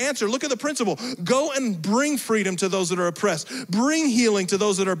I'm gonna answer. Look at the principle. Go and bring freedom to those that are oppressed. Bring healing to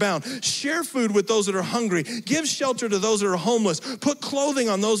those that are bound. Share food with those that are hungry. Give shelter to those that are homeless. Put clothing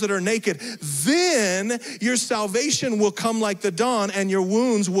on those that are naked. Then your salvation will come like the dawn, and your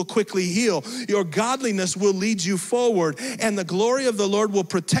wounds will quickly heal. Your godliness will lead you forward, and the glory of the Lord will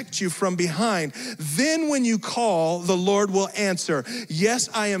protect you from behind. Then when you call, the Lord will answer, yes,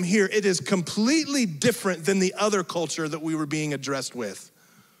 I am here. It is completely different than the other culture that we were being addressed with.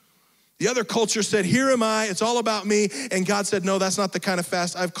 The other culture said, here am I, it's all about me. And God said, no, that's not the kind of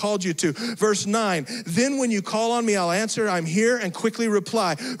fast I've called you to. Verse 9, then when you call on me, I'll answer, I'm here, and quickly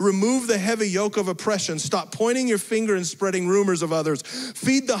reply. Remove the heavy yoke of oppression. Stop pointing your finger and spreading rumors of others.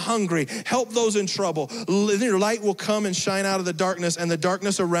 Feed the hungry, help those in trouble. Your light will come and shine out of the darkness, and the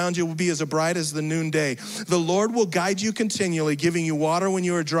darkness around you will be as bright as the noonday. The Lord will guide you continually, giving you water when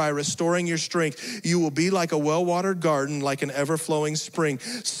you are dry, restoring your strength. You will be like a well-watered garden, like an ever-flowing spring.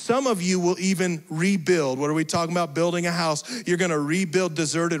 Some of you will even rebuild. What are we talking about? Building a house. You're going to rebuild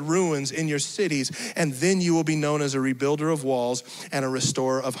deserted ruins in your cities, and then you will be known as a rebuilder of walls and a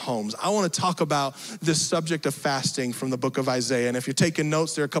restorer of homes. I want to talk about this subject of fasting from the book of Isaiah. And if you're taking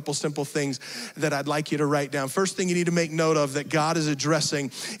notes, there are a couple simple things that I'd like you to write down. First thing you need to make note of that God is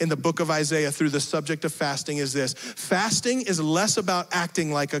addressing in the book of Isaiah through the subject of fasting is this. Fasting is less about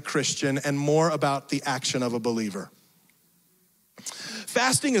acting like a Christian and more about the action of a believer.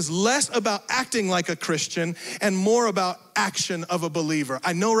 Fasting is less about acting like a Christian and more about action of a believer.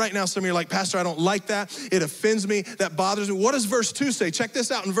 I know right now some of you are like, Pastor, I don't like that. It offends me. That bothers me. What does verse 2 say? Check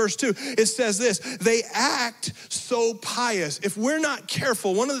this out in verse 2. It says this, they act so pious. If we're not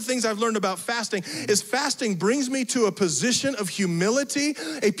careful, one of the things I've learned about fasting is fasting brings me to a position of humility,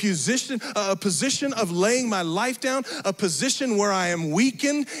 a position of laying my life down, a position where I am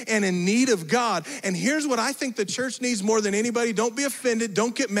weakened and in need of God. And here's what I think the church needs more than anybody. Don't be offended.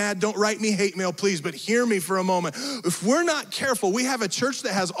 Don't get mad. Don't write me hate mail, please, but hear me for a moment. If we're we're not careful, we have a church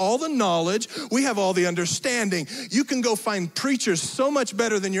that has all the knowledge, we have all the understanding. You can go find preachers so much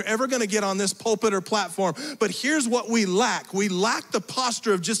better than you're ever gonna get on this pulpit or platform. But here's what we lack. We lack the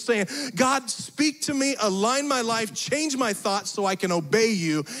posture of just saying, God, speak to me, align my life, change my thoughts so I can obey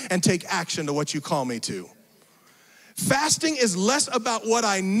you and take action to what you call me to. Fasting is less about what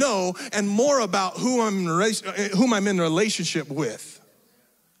I know and more about whom I'm in relationship with.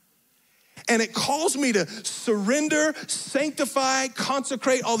 And it calls me to surrender, sanctify,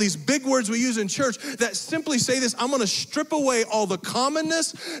 consecrate, all these big words we use in church that simply say this: I'm gonna strip away all the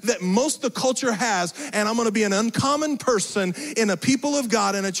commonness that most of the culture has, and I'm gonna be an uncommon person in a people of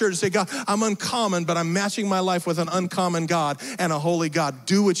God in a church. Say, God, I'm uncommon, but I'm matching my life with an uncommon God and a holy God.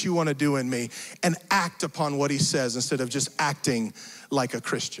 Do what you wanna do in me and act upon what he says instead of just acting like a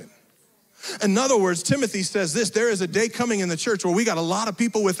Christian. In other words, Timothy says this: there is a day coming in the church where we got a lot of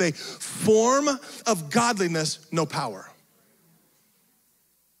people with a form of godliness, no power.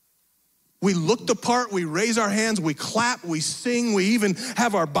 We look the part, we raise our hands, we clap, we sing, we even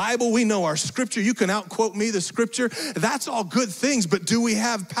have our Bible, we know our scripture. You can outquote me the scripture. That's all good things, but do we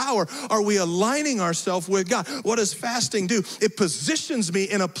have power? Are we aligning ourselves with God? What does fasting do? It positions me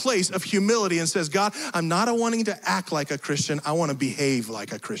in a place of humility and says, God, I'm not wanting to act like a Christian, I want to behave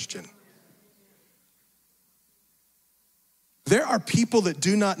like a Christian. There are people that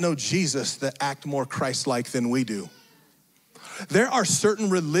do not know Jesus that act more Christ-like than we do. There are certain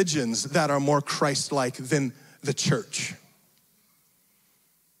religions that are more Christ-like than the church.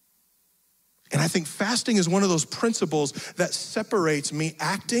 And I think fasting is one of those principles that separates me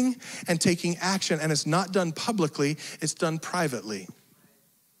acting and taking action, and it's not done publicly, it's done privately.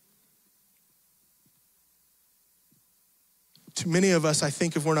 Too many of us, I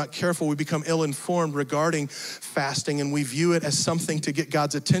think, if we're not careful, we become ill-informed regarding fasting, and we view it as something to get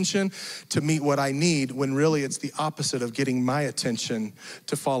God's attention, to meet what I need, when really it's the opposite of getting my attention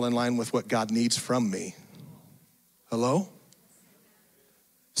to fall in line with what God needs from me. Hello?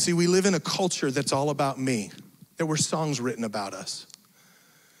 See, we live in a culture that's all about me. There were songs written about us.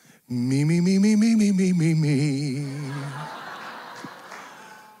 Me, me, me, me, me, me, me, me, me.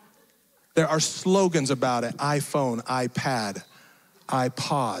 There are slogans about it: iPhone, iPad,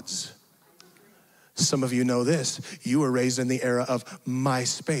 iPods. Some of you know this. You were raised in the era of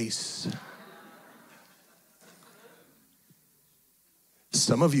MySpace.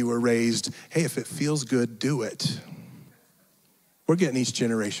 Some of you were raised, hey, if it feels good, do it. We're getting each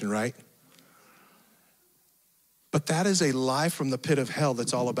generation, right? But that is a lie from the pit of hell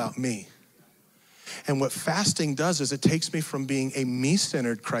that's all about me. And what fasting does is it takes me from being a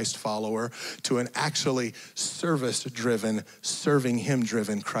me-centered Christ follower to an actually service-driven, serving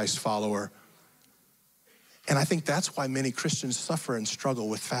him-driven Christ follower. And I think that's why many Christians suffer and struggle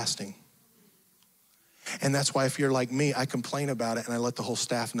with fasting. And that's why if you're like me, I complain about it and I let the whole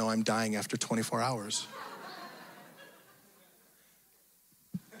staff know I'm dying after 24 hours.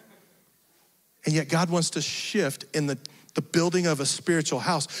 And yet God wants to shift in the building of a spiritual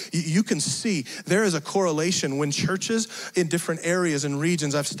house. You can see there is a correlation when churches in different areas and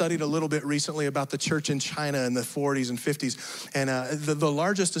regions. I've studied a little bit recently about the church in China in the 40s and 50s. And the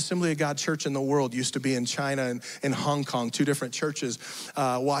largest Assembly of God church in the world used to be in China and in Hong Kong, two different churches.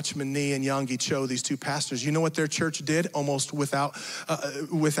 Watchman Nee and Yonggi Cho, these two pastors. You know what their church did almost without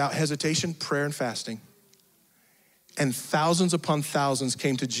hesitation? Prayer and fasting. And thousands upon thousands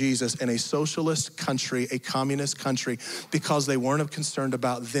came to Jesus in a socialist country, a communist country, because they weren't concerned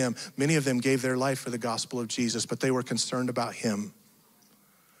about them. Many of them gave their life for the gospel of Jesus, but they were concerned about him.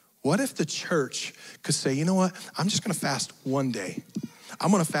 What if the church could say, you know what? I'm just gonna fast one day.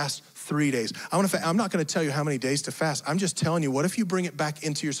 I'm gonna fast 3 days. I'm not gonna tell you how many days to fast. I'm just telling you, what if you bring it back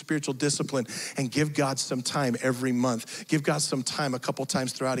into your spiritual discipline and give God some time every month? Give God some time a couple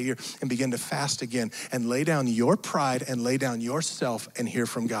times throughout a year and begin to fast again and lay down your pride and lay down yourself and hear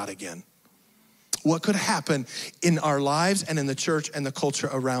from God again. What could happen in our lives and in the church and the culture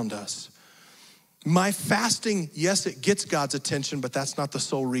around us? My fasting, yes, it gets God's attention, but that's not the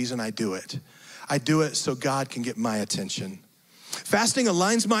sole reason I do it. I do it so God can get my attention. Fasting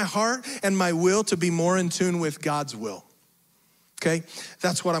aligns my heart and my will to be more in tune with God's will. Okay,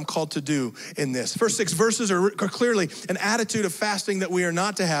 that's what I'm called to do in this. First 6 verses are clearly an attitude of fasting that we are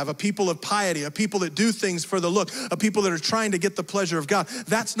not to have. A people of piety, a people that do things for the look, a people that are trying to get the pleasure of God.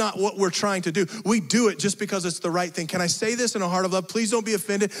 That's not what we're trying to do. We do it just because it's the right thing. Can I say this in a heart of love? Please don't be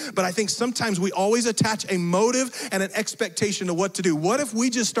offended, but I think sometimes we always attach a motive and an expectation to what to do. What if we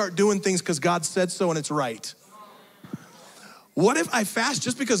just start doing things because God said so and it's right? What if I fast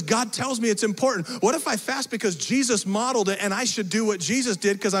just because God tells me it's important? What if I fast because Jesus modeled it and I should do what Jesus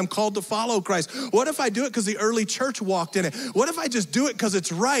did because I'm called to follow Christ? What if I do it because the early church walked in it? What if I just do it because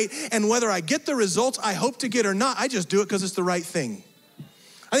it's right, and whether I get the results I hope to get or not, I just do it because it's the right thing?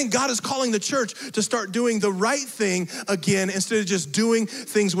 I think God is calling the church to start doing the right thing again instead of just doing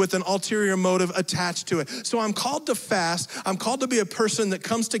things with an ulterior motive attached to it. So I'm called to fast. I'm called to be a person that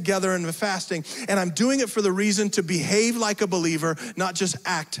comes together in fasting, and I'm doing it for the reason to behave like a believer, not just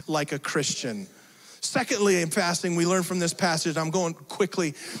act like a Christian. Secondly, in fasting, we learn from this passage, I'm going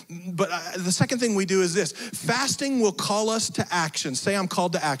quickly, but the second thing we do is this. Fasting will call us to action. Say, I'm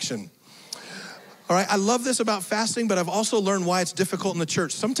called to action. All right, I love this about fasting, but I've also learned why it's difficult in the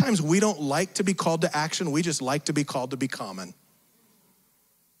church. Sometimes we don't like to be called to action. We just like to be called to be common.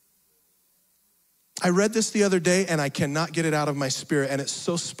 I read this the other day and I cannot get it out of my spirit, and it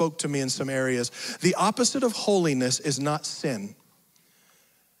so spoke to me in some areas. The opposite of holiness is not sin.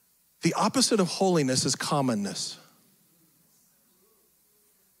 The opposite of holiness is commonness.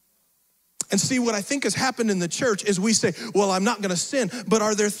 And see, what I think has happened in the church is we say, well, I'm not gonna sin, but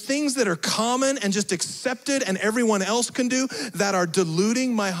are there things that are common and just accepted and everyone else can do that are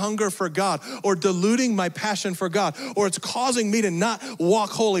diluting my hunger for God or diluting my passion for God, or it's causing me to not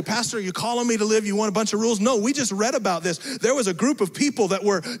walk holy? Pastor, you calling me to live, you want a bunch of rules? No, we just read about this. There was a group of people that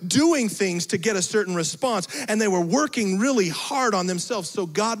were doing things to get a certain response, and they were working really hard on themselves so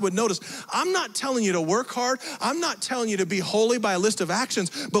God would notice. I'm not telling you to work hard. I'm not telling you to be holy by a list of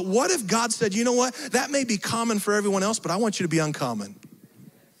actions, but what if God said, you know what, that may be common for everyone else, but I want you to be uncommon.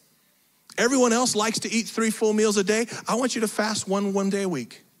 Everyone else likes to eat 3 full meals a day. I want you to fast one day a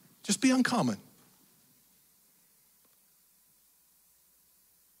week. Just be uncommon.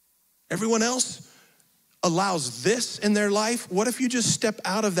 Everyone else allows this in their life. What if you just step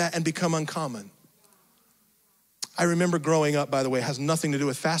out of that and become uncommon? I remember growing up, by the way, it has nothing to do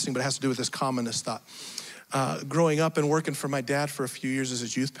with fasting, but it has to do with this commonness thought. Growing up and working for my dad for a few years as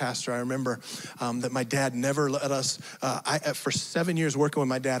his youth pastor, I remember that my dad never let us, for 7 years working with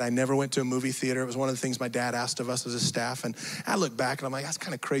my dad, I never went to a movie theater. It was one of the things my dad asked of us as a staff. And I look back and I'm like, that's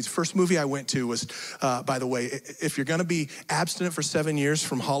kind of crazy. First movie I went to was, by the way, if you're gonna be abstinent for 7 years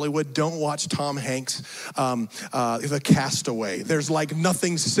from Hollywood, don't watch Tom Hanks' The Castaway. There's like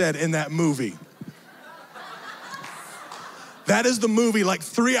nothing said in that movie. That is the movie, like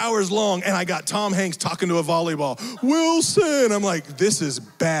 3 hours long, and I got Tom Hanks talking to a volleyball. Wilson, I'm like, this is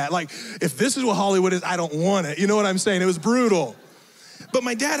bad. Like, if this is what Hollywood is, I don't want it. You know what I'm saying? It was brutal. But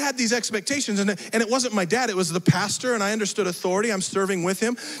my dad had these expectations, and it wasn't my dad, it was the pastor, and I understood authority. I'm serving with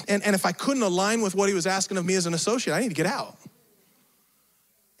him, and if I couldn't align with what he was asking of me as an associate, I need to get out.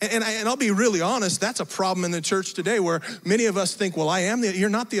 And I'll be really honest, that's a problem in the church today where many of us think, well, you're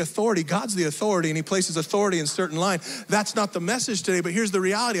not the authority. God's the authority, and he places authority in a certain line. That's not the message today, but here's the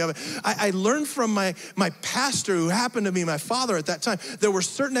reality of it. I learned from my pastor, who happened to be my father at that time, there were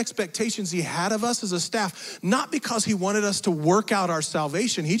certain expectations he had of us as a staff, not because he wanted us to work out our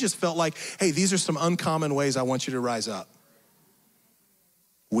salvation. He just felt like, hey, these are some uncommon ways I want you to rise up.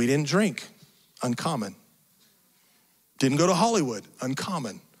 We didn't drink, uncommon. Didn't go to Hollywood,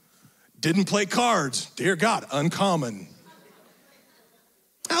 uncommon. Didn't play cards, dear God, uncommon.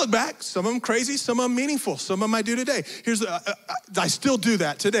 I look back, some of them crazy, some of them meaningful, some of them I do today. I still do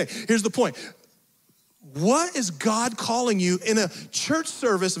that today. Here's the point. What is God calling you? In a church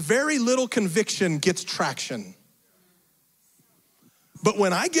service, very little conviction gets traction. But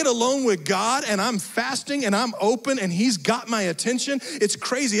when I get alone with God and I'm fasting and I'm open and he's got my attention, it's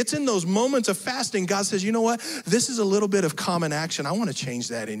crazy. It's in those moments of fasting, God says, you know what? This is a little bit of common action. I want to change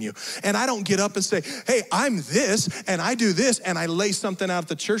that in you. And I don't get up and say, hey, I'm this and I do this and I lay something out at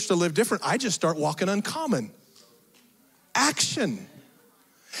the church to live different. I just start walking uncommon. Action.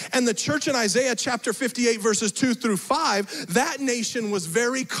 And the church in Isaiah chapter 58 verses 2 through 5, that nation was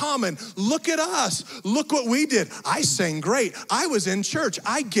very common. Look at us. Look what we did. I sang great. I was in church.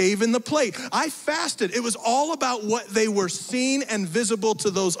 I gave in the plate. I fasted. It was all about what they were seen and visible to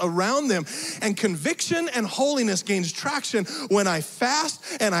those around them. And conviction and holiness gains traction when I fast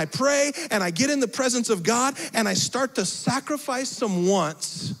and I pray and I get in the presence of God and I start to sacrifice some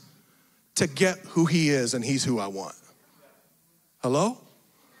wants to get who he is, and he's who I want. Hello?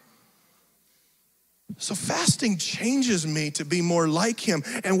 So fasting changes me to be more like him.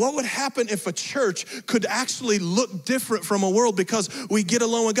 And what would happen if a church could actually look different from a world because we get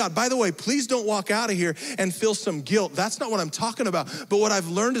alone with God? By the way, please don't walk out of here and feel some guilt. That's not what I'm talking about. But what I've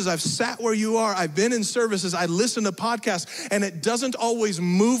learned is I've sat where you are. I've been in services. I listen to podcasts, and it doesn't always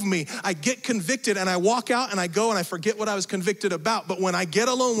move me. I get convicted, and I walk out, and I go, and I forget what I was convicted about. But when I get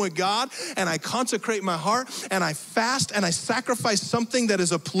alone with God, and I consecrate my heart, and I fast, and I sacrifice something that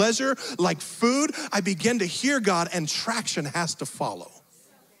is a pleasure like food, I begin to hear God, and traction has to follow.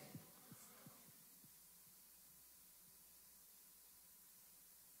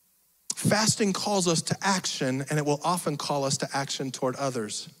 Fasting calls us to action, and it will often call us to action toward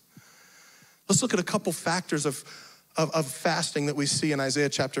others. Let's look at a couple factors of fasting that we see in Isaiah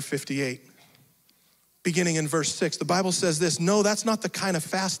chapter 58. Beginning in verse 6, the Bible says this: no, that's not the kind of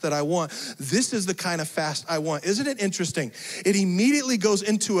fast that I want. This is the kind of fast I want. Isn't it interesting? It immediately goes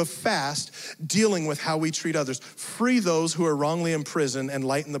into a fast dealing with how we treat others. Free those who are wrongly imprisoned and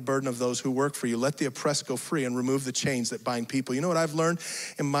lighten the burden of those who work for you. Let the oppressed go free and remove the chains that bind people. You know what I've learned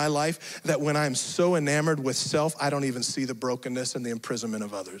in my life? That when I'm so enamored with self, I don't even see the brokenness and the imprisonment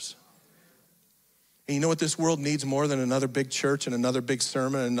of others. And you know what this world needs more than another big church and another big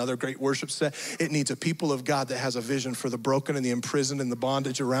sermon and another great worship set? It needs a people of God that has a vision for the broken and the imprisoned and the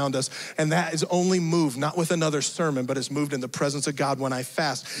bondage around us. And that is only moved, not with another sermon, but it's moved in the presence of God when I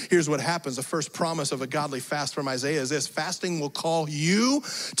fast. Here's what happens. The first promise of a godly fast from Isaiah is this: fasting will call you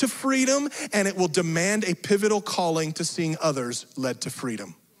to freedom, and it will demand a pivotal calling to seeing others led to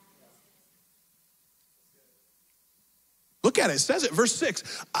freedom. Look at it, it says it, verse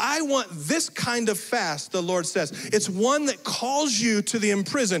 6. I want this kind of fast, the Lord says. It's one that calls you to the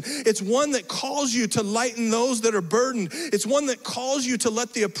imprisoned. It's one that calls you to lighten those that are burdened. It's one that calls you to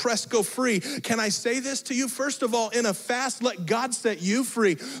let the oppressed go free. Can I say this to you? First of all, in a fast, let God set you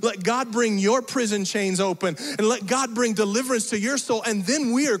free. Let God bring your prison chains open, and let God bring deliverance to your soul. And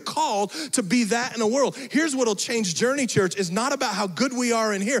then we are called to be that in a world. Here's what'll change Journey Church. Is not about how good we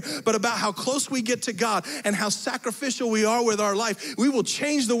are in here, but about how close we get to God and how sacrificial we are with our life. We will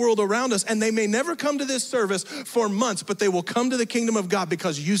change the world around us, and they may never come to this service for months, but they will come to the kingdom of God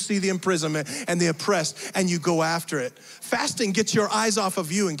because you see the imprisonment and the oppressed, and you go after it. Fasting gets your eyes off of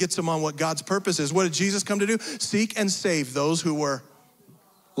you and gets them on what God's purpose is. What did Jesus come to do? Seek and save those who were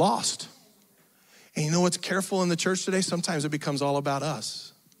lost. And you know what's careful in the church today? Sometimes it becomes all about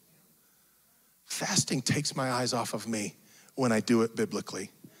us. Fasting takes my eyes off of me when I do it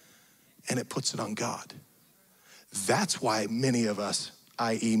biblically, and it puts it on God. That's why many of us,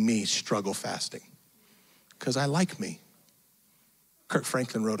 i.e. me, struggle fasting. Because I like me. Kirk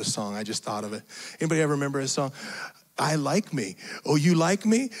Franklin wrote a song, I just thought of it. Anybody ever remember his song? I like me. Oh, you like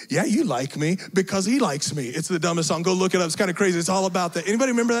me? Yeah, you like me because he likes me. It's the dumbest song. Go look it up. It's kind of crazy. It's all about that.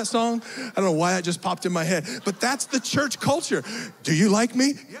 Anybody remember that song? I don't know why it just popped in my head. But that's the church culture. Do you like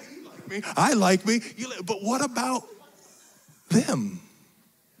me? Yeah, you like me. I like me. But what about them?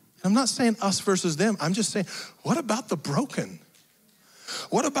 I'm not saying us versus them. I'm just saying, what about the broken?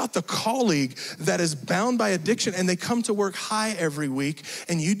 What about the colleague that is bound by addiction and they come to work high every week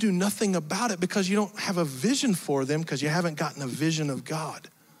and you do nothing about it because you don't have a vision for them because you haven't gotten a vision of God?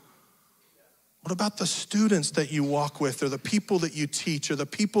 What about the students that you walk with or the people that you teach or the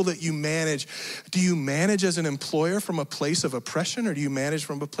people that you manage? Do you manage as an employer from a place of oppression or do you manage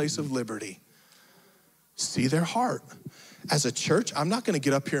from a place of liberty? See their heart. As a church, I'm not going to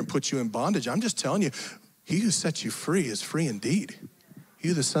get up here and put you in bondage. I'm just telling you, he who sets you free is free indeed. He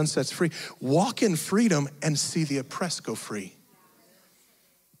who the Son sets free. Walk in freedom and see the oppressed go free.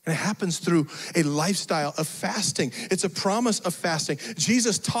 And it happens through a lifestyle of fasting. It's a promise of fasting.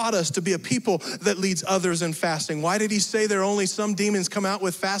 Jesus taught us to be a people that leads others in fasting. Why did he say there are only some demons come out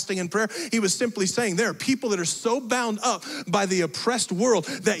with fasting and prayer? He was simply saying there are people that are so bound up by the oppressed world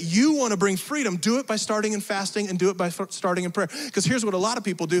that you want to bring freedom. Do it by starting in fasting and do it by starting in prayer. Because here's what a lot of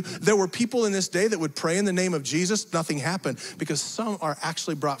people do. There were people in this day that would pray in the name of Jesus. Nothing happened because some are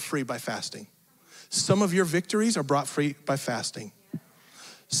actually brought free by fasting. Some of your victories are brought free by fasting.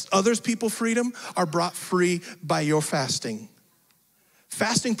 Others people's freedom are brought free by your fasting.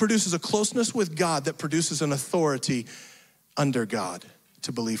 Fasting produces a closeness with God that produces an authority under God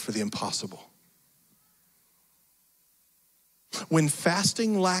to believe for the impossible. When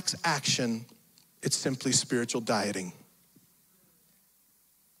fasting lacks action, it's simply spiritual dieting.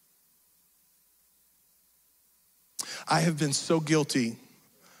 I have been so guilty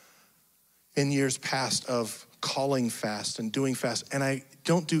in years past of calling fast and doing fast, and I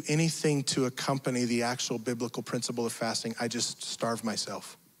don't do anything to accompany the actual biblical principle of fasting. I just starve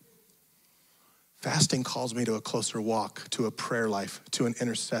myself. Fasting calls me to a closer walk, to a prayer life, to an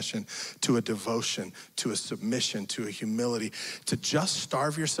intercession, to a devotion, to a submission, to a humility. To just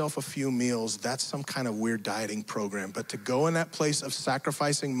starve yourself a few meals, that's some kind of weird dieting program. But to go in that place of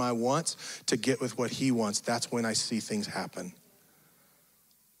sacrificing my wants to get with what he wants, that's when I see things happen.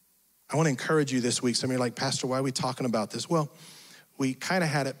 I want to encourage you this week. Some of you are like, Pastor, why are we talking about this? Well, we kind of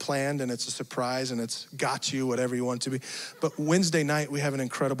had it planned, and it's a surprise, and it's got you, whatever you want it to be. But Wednesday night, we have an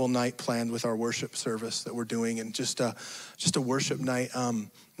incredible night planned with our worship service that we're doing, and just a worship night.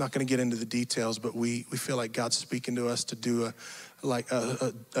 Not going to get into the details, but we feel like God's speaking to us to do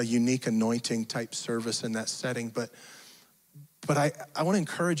a unique anointing type service in that setting. But I want to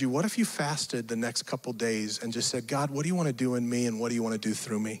encourage you. What if you fasted the next couple days and just said, God, what do you want to do in me, and what do you want to do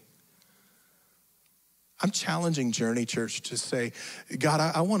through me? I'm challenging Journey Church to say, God,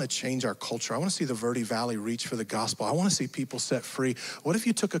 I want to change our culture. I want to see the Verde Valley reach for the gospel. I want to see people set free. What if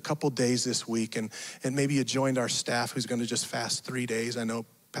you took a couple days this week and maybe you joined our staff who's going to just fast 3 days? I know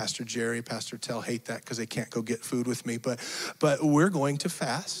Pastor Jerry, Pastor Tell hate that because they can't go get food with me, but we're going to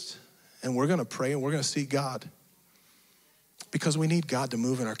fast and we're going to pray and we're going to seek God because we need God to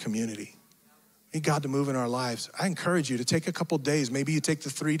move in our community. We need God to move in our lives. I encourage you to take a couple days. Maybe you take the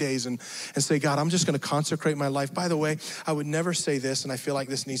 3 days and say, God, I'm just going to consecrate my life. By the way, I would never say this, and I feel like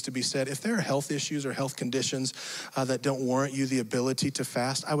this needs to be said. If there are health issues or health conditions that don't warrant you the ability to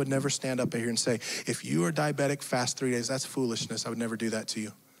fast, I would never stand up here and say, if you are diabetic, fast 3 days. That's foolishness. I would never do that to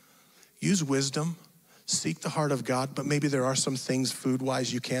you. Use wisdom. Seek the heart of God, but maybe there are some things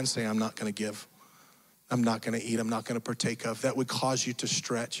food-wise you can say, I'm not going to give. I'm not going to eat. I'm not going to partake of. That would cause you to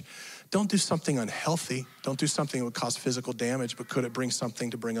stretch. Don't do something unhealthy. Don't do something that would cause physical damage, but could it bring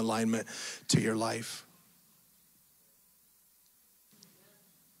something to bring alignment to your life?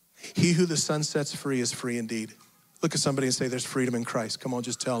 He who the Son sets free is free indeed. Look at somebody and say, there's freedom in Christ. Come on,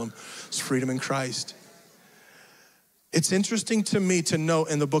 just tell them, there's freedom in Christ. It's interesting to me to note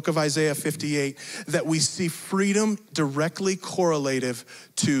in the book of Isaiah 58 that we see freedom directly correlative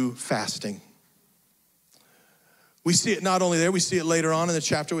to fasting. We see it not only there, we see it later on in the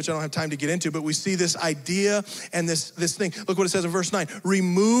chapter, which I don't have time to get into, but we see this idea and this thing. Look what it says in verse 9.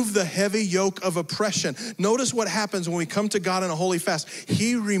 Remove the heavy yoke of oppression. Notice what happens when we come to God in a holy fast.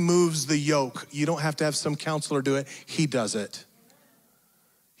 He removes the yoke. You don't have to have some counselor do it. He does it.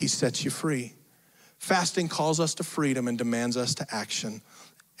 He sets you free. Fasting calls us to freedom and demands us to action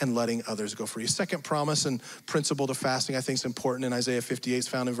and letting others go free. Second promise and principle to fasting I think is important in Isaiah 58. It's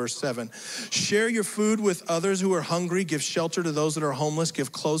found in verse 7. Share your food with others who are hungry. Give shelter to those that are homeless.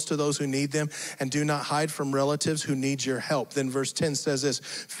 Give clothes to those who need them. And do not hide from relatives who need your help. Then verse 10 says this.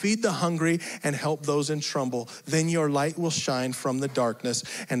 Feed the hungry and help those in trouble. Then your light will shine from the darkness,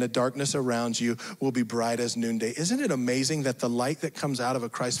 and the darkness around you will be bright as noonday. Isn't it amazing that the light that comes out of a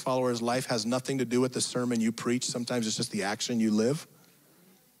Christ follower's life has nothing to do with the sermon you preach? Sometimes it's just the action you live.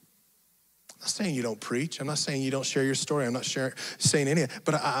 I'm not saying you don't preach. I'm not saying you don't share your story. I'm not saying any of it.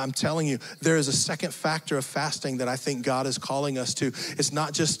 But I'm telling you, there is a second factor of fasting that I think God is calling us to. It's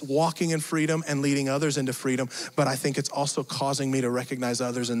not just walking in freedom and leading others into freedom, but I think it's also causing me to recognize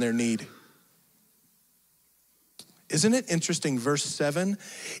others in their need. Isn't it interesting? Verse 7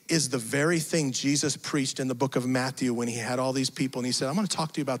 is the very thing Jesus preached in the book of Matthew when he had all these people and he said, I'm going to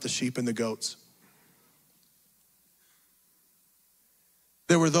talk to you about the sheep and the goats.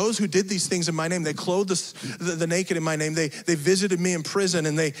 There were those who did these things in my name. They clothed the naked in my name. They visited me in prison,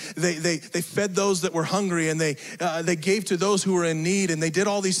 and they fed those that were hungry, and they gave to those who were in need, and they did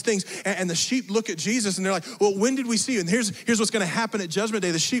all these things. And the sheep look at Jesus, and they're like, well, when did we see you? And here's what's going to happen at Judgment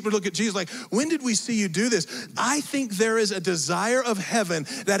Day. The sheep would look at Jesus like, when did we see you do this? I think there is a desire of heaven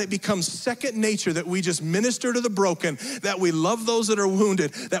that it becomes second nature, that we just minister to the broken, that we love those that are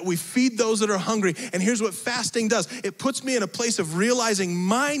wounded, that we feed those that are hungry. And here's what fasting does. It puts me in a place of realizing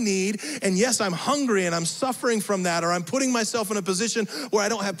my need, and yes, I'm hungry and I'm suffering from that, or I'm putting myself in a position where I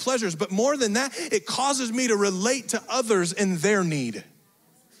don't have pleasures, but more than that, it causes me to relate to others in their need.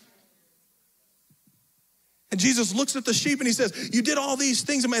 And Jesus looks at the sheep and he says, you did all these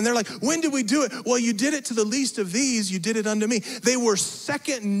things, and they're like, when did we do it? Well, you did it to the least of these, you did it unto me. They were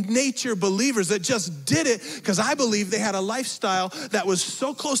second nature believers that just did it because I believe they had a lifestyle that was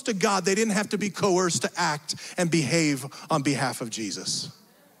so close to God, they didn't have to be coerced to act and behave on behalf of Jesus.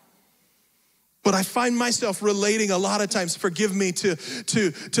 But I find myself relating a lot of times, forgive me, to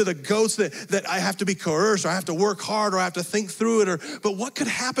the goats that I have to be coerced, or I have to work hard, or I have to think through it. But what could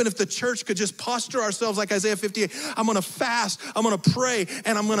happen if the church could just posture ourselves like Isaiah 58? I'm going to fast, I'm going to pray,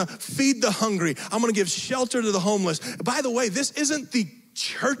 and I'm going to feed the hungry. I'm going to give shelter to the homeless. By the way, this isn't the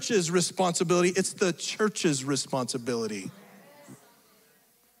church's responsibility, it's the church's responsibility.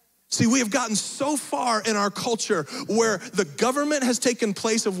 See, we have gotten so far in our culture where the government has taken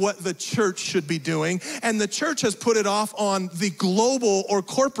place of what the church should be doing, and the church has put it off on the global or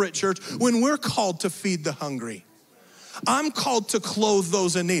corporate church when we're called to feed the hungry. I'm called to clothe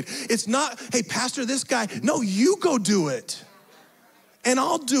those in need. It's not, hey, pastor, this guy. No, you go do it, and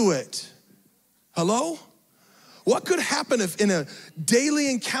I'll do it. Hello? What could happen if in a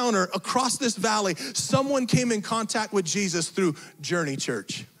daily encounter across this valley, someone came in contact with Jesus through Journey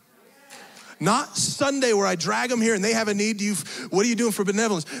Church? Not Sunday where I drag them here and they have a need. What are you doing for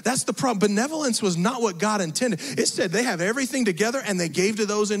benevolence? That's the problem. Benevolence was not what God intended. It said they have everything together and they gave to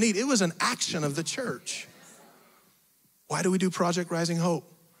those in need. It was an action of the church. Why do we do Project Rising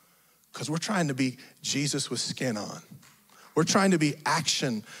Hope? Because we're trying to be Jesus with skin on. We're trying to be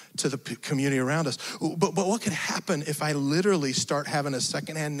action to the community around us. But what could happen if I literally start having a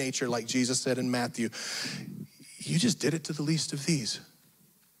secondhand nature like Jesus said in Matthew? You just did it to the least of these.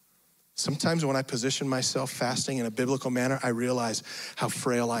 Sometimes when I position myself fasting in a biblical manner, I realize how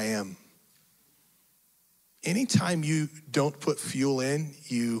frail I am. Anytime you don't put fuel in,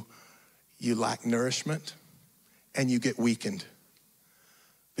 you lack nourishment and you get weakened.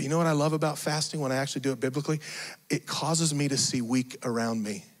 But you know what I love about fasting when I actually do it biblically? It causes me to see weak around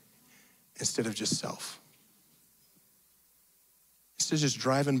me instead of just self. Instead of just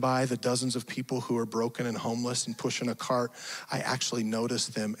driving by the dozens of people who are broken and homeless and pushing a cart, I actually notice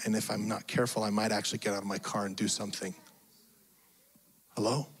them, and if I'm not careful, I might actually get out of my car and do something.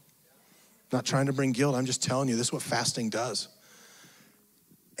 Hello? I'm not trying to bring guilt. I'm just telling you this is what fasting does.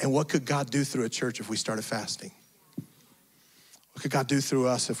 And what could God do through a church if we started fasting? What could God do through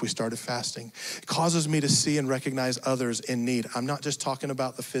us if we started fasting? It causes me to see and recognize others in need. I'm not just talking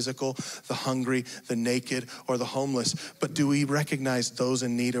about the physical, the hungry, the naked, or the homeless, but do we recognize those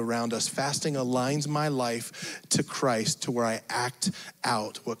in need around us? Fasting aligns my life to Christ, to where I act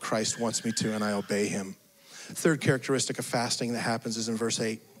out what Christ wants me to and I obey him. Third characteristic of fasting that happens is in verse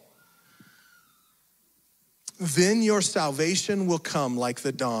 8. Then your salvation will come like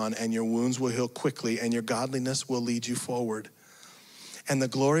the dawn, and your wounds will heal quickly, and your godliness will lead you forward. And the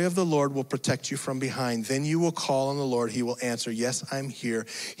glory of the Lord will protect you from behind. Then you will call on the Lord. He will answer, yes, I'm here.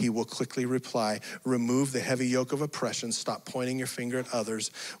 He will quickly reply. Remove the heavy yoke of oppression. Stop pointing your finger at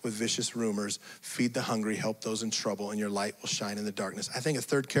others with vicious rumors. Feed the hungry. Help those in trouble. And your light will shine in the darkness. I think a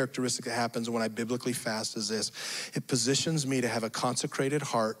third characteristic that happens when I biblically fast is this. It positions me to have a consecrated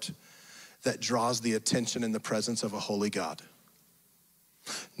heart that draws the attention and the presence of a holy God.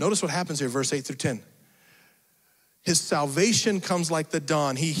 Notice what happens here, verse 8 through 10. His salvation comes like the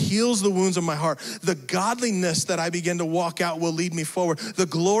dawn. He heals the wounds of my heart. The godliness that I begin to walk out will lead me forward. The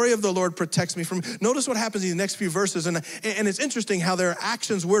glory of the Lord protects me from. Notice what happens in the next few verses. And it's interesting how there are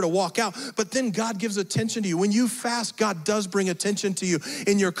actions we're to walk out, but then God gives attention to you. When you fast, God does bring attention to you.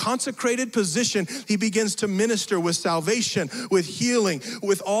 In your consecrated position, he begins to minister with salvation, with healing,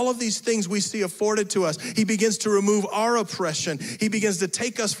 with all of these things we see afforded to us. He begins to remove our oppression. He begins to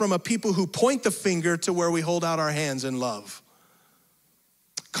take us from a people who point the finger to where we hold out our hands in love.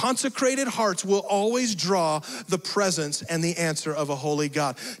 Consecrated hearts will always draw the presence and the answer of a holy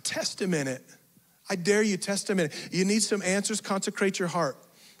God. Test him in it. I dare you, test him in it. You need some answers, consecrate your heart.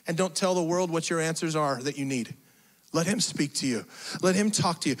 And don't tell the world what your answers are that you need. Let him speak to you. Let him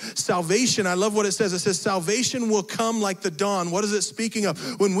talk to you. Salvation, I love what it says. It says salvation will come like the dawn. What is it speaking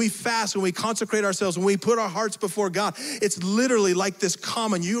of? When we fast, when we consecrate ourselves, when we put our hearts before God, it's literally like this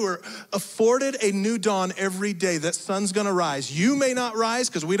common. You are afforded a new dawn every day. That sun's gonna rise. You may not rise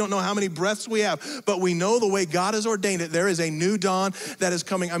because we don't know how many breaths we have, but we know the way God has ordained it. There is a new dawn that is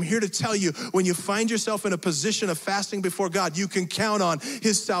coming. I'm here to tell you, when you find yourself in a position of fasting before God, you can count on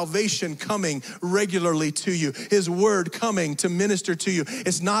his salvation coming regularly to you. His word coming to minister to you.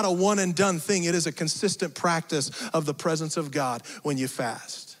 It's not a one and done thing. It is a consistent practice of the presence of God when you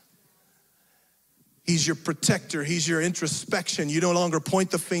fast. He's your protector. He's your introspection. You no longer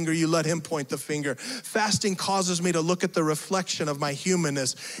point the finger, you let him point the finger. Fasting causes me to look at the reflection of my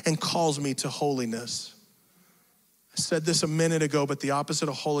humanness and calls me to holiness. I said this a minute ago, but the opposite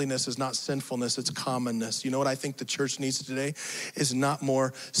of holiness is not sinfulness, it's commonness. You know what I think the church needs today is not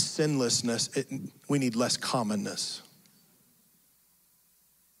more sinlessness. We need less commonness.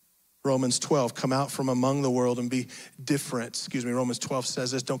 Romans 12, come out from among the world and be different. Romans 12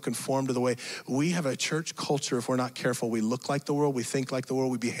 says this, don't conform to the way. We have a church culture, if we're not careful, we look like the world, we think like the world,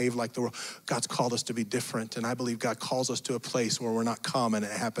 we behave like the world. God's called us to be different, and I believe God calls us to a place where we're not common,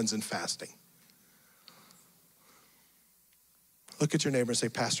 and it happens in fasting. Look at your neighbor and say,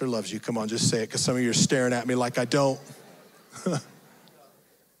 Pastor loves you. Come on, just say it, because some of you are staring at me like I don't.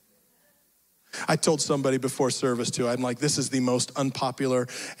 I told somebody before service too, I'm like, this is the most unpopular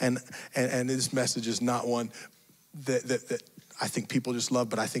and this message is not one that I think people just love,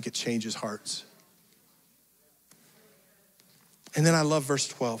 but I think it changes hearts. And then I love verse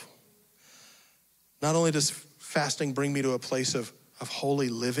 12. Not only does fasting bring me to a place of holy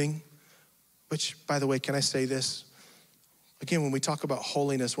living, which, by the way, can I say this? Again, when we talk about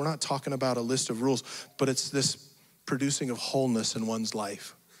holiness, we're not talking about a list of rules, but it's this producing of wholeness in one's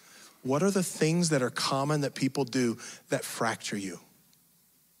life. What are the things that are common that people do that fracture you?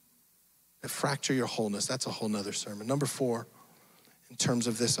 That fracture your wholeness. That's a whole nother sermon. Number 4, in terms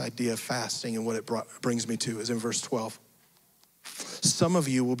of this idea of fasting and what it brings me to, is in verse 12. Some of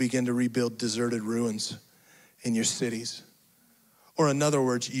you will begin to rebuild deserted ruins in your cities. Or in other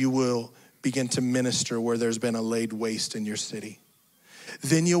words, you will begin to minister where there's been a laid waste in your city.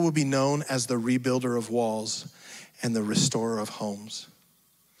 Then you will be known as the rebuilder of walls and the restorer of homes.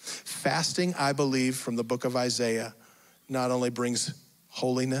 Fasting, I believe, from the book of Isaiah, not only brings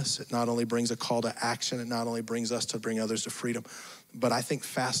holiness, it not only brings a call to action, it not only brings us to bring others to freedom, but I think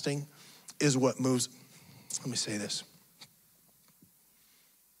fasting is what moves. Let me say this.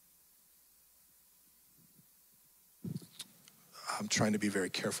 I'm trying to be very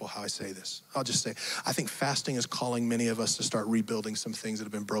careful how I say this. I'll just say, I think fasting is calling many of us to start rebuilding some things that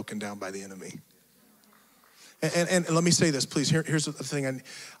have been broken down by the enemy. And let me say this, please. Here's the thing.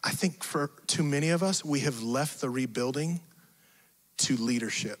 I think for too many of us, we have left the rebuilding to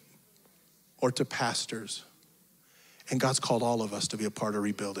leadership or to pastors. And God's called all of us to be a part of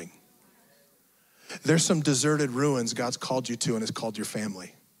rebuilding. There's some deserted ruins God's called you to and has called your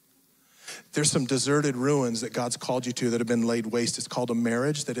family. There's some deserted ruins that God's called you to that have been laid waste. It's called a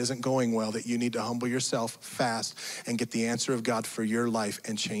marriage that isn't going well, that you need to humble yourself, fast, and get the answer of God for your life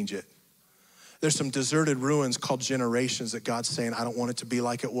and change it. There's some deserted ruins called generations that God's saying, I don't want it to be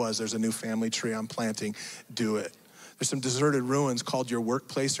like it was. There's a new family tree I'm planting. Do it. There's some deserted ruins called your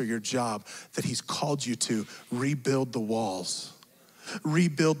workplace or your job that he's called you to rebuild the walls.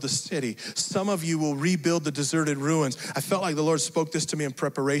 Rebuild the city. Some of you will rebuild the deserted ruins. I felt like the Lord spoke this to me in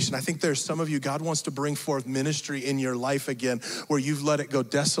preparation. I think there's some of you, God wants to bring forth ministry in your life again where you've let it go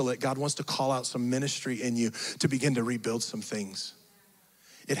desolate. God wants to call out some ministry in you to begin to rebuild some things.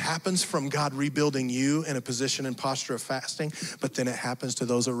 It happens from God rebuilding you in a position and posture of fasting, but then it happens to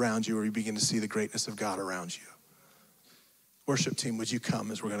those around you where you begin to see the greatness of God around you. Worship team, would you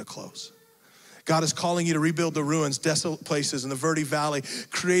come as we're going to close? God is calling you to rebuild the ruins, desolate places in the Verde Valley,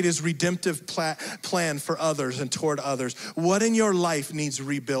 create his redemptive plan for others and toward others. What in your life needs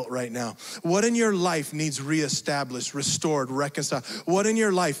rebuilt right now? What in your life needs reestablished, restored, reconciled? What in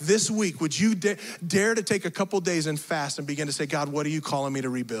your life this week, would you dare to take a couple days and fast and begin to say, God, what are you calling me to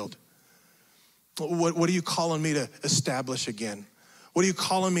rebuild? What are you calling me to establish again? What are you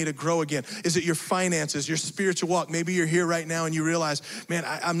calling me to grow again? Is it your finances, your spiritual walk? Maybe you're here right now and you realize, man,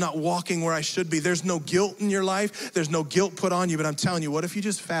 I'm not walking where I should be. There's no guilt in your life. There's no guilt put on you, but I'm telling you, what if you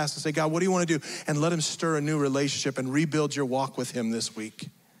just fast and say, God, what do you want to do? And let him stir a new relationship and rebuild your walk with him this week.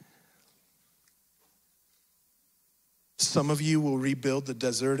 Some of you will rebuild the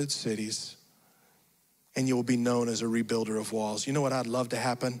deserted cities and you will be known as a rebuilder of walls. You know what I'd love to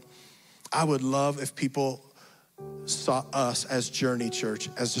happen? I would love if people saw us as Journey Church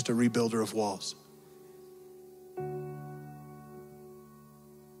as just a rebuilder of walls. A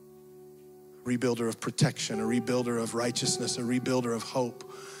rebuilder of protection, a rebuilder of righteousness, a rebuilder of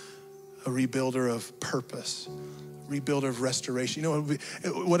hope, a rebuilder of purpose, a rebuilder of restoration. You know,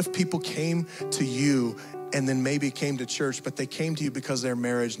 what if people came to you and then maybe came to church, but they came to you because their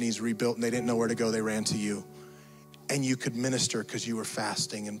marriage needs rebuilt and they didn't know where to go, they ran to you. And you could minister because you were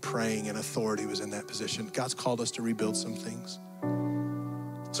fasting and praying and authority was in that position. God's called us to rebuild some things.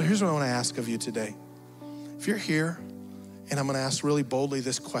 So here's what I want to ask of you today. If you're here, and I'm going to ask really boldly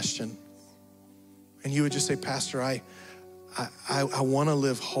this question, and you would just say, Pastor, I want to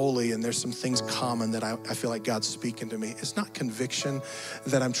live holy, and there's some things common that I feel like God's speaking to me. It's not conviction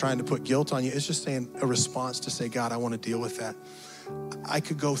that I'm trying to put guilt on you. It's just saying a response to say, God, I want to deal with that. I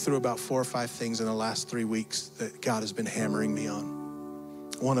could go through about 4 or 5 things in the last 3 weeks that God has been hammering me on.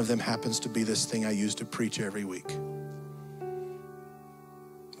 One of them happens to be this thing I use to preach every week.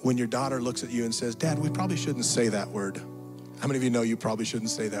 When your daughter looks at you and says, Dad, we probably shouldn't say that word. How many of you know you probably shouldn't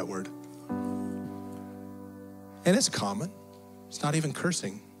say that word? And it's common. It's not even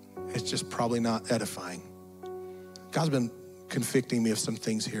cursing. It's just probably not edifying. God's been convicting me of some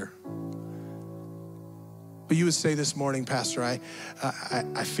things here. But you would say this morning, Pastor, I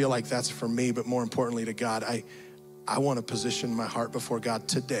feel like that's for me, but more importantly to God, I want to position my heart before God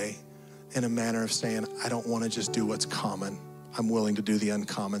today in a manner of saying, I don't want to just do what's common. I'm willing to do the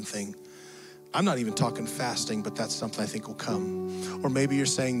uncommon thing. I'm not even talking fasting, but that's something I think will come. Or maybe you're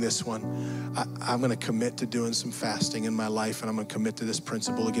saying this one, I'm gonna commit to doing some fasting in my life and I'm gonna commit to this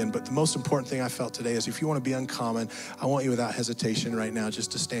principle again. But the most important thing I felt today is if you wanna be uncommon, I want you without hesitation right now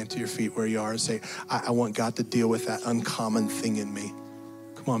just to stand to your feet where you are and say, I want God to deal with that uncommon thing in me.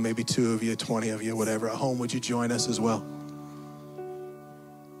 Come on, maybe 2 of you, 20 of you, whatever. At home, would you join us as well?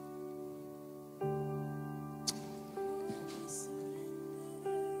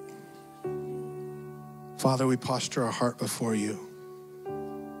 Father, we posture our heart before you.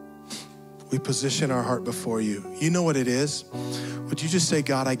 We position our heart before you. You know what it is. Would you just say,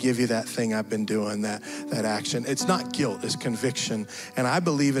 God, I give you that thing I've been doing, that action. It's not guilt, it's conviction. And I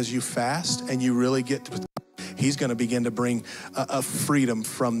believe as you fast and you really get to, he's gonna begin to bring a freedom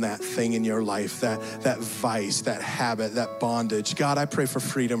from that thing in your life, that vice, that habit, that bondage. God, I pray for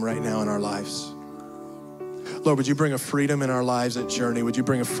freedom right now in our lives. Lord, would you bring a freedom in our lives at Journey? Would you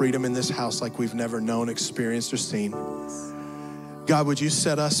bring a freedom in this house like we've never known, experienced, or seen? God, would you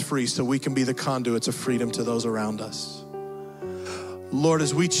set us free so we can be the conduits of freedom to those around us? Lord,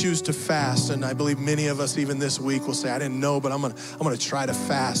 as we choose to fast, and I believe many of us even this week will say, I didn't know, but I'm gonna try to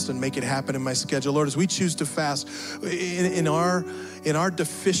fast and make it happen in my schedule. Lord, as we choose to fast in our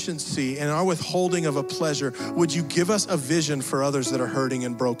deficiency and our withholding of a pleasure, would you give us a vision for others that are hurting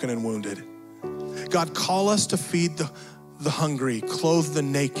and broken and wounded? God, call us to feed the hungry, clothe the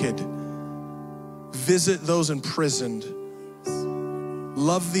naked, visit those imprisoned,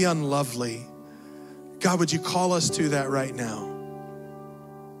 love the unlovely. God, would you call us to that right now?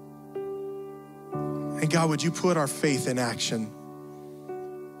 And God, would you put our faith in action?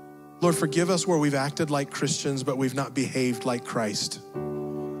 Lord, forgive us where we've acted like Christians, but we've not behaved like Christ.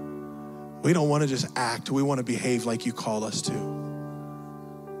 We don't want to just act, we want to behave like you call us to.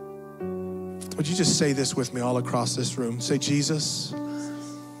 Would you just say this with me all across this room? Say, Jesus,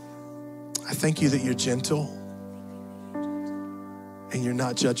 I thank you that you're gentle and you're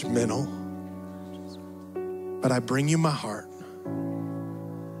not judgmental, but I bring you my heart.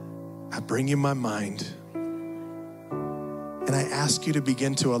 I bring you my mind. And I ask you to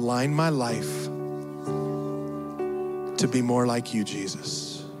begin to align my life to be more like you,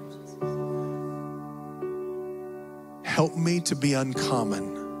 Jesus. Help me to be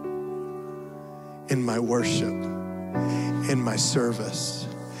uncommon in my worship, in my service,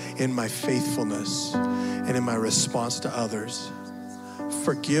 in my faithfulness, and in my response to others.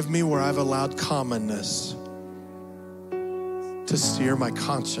 Forgive me where I've allowed commonness to steer my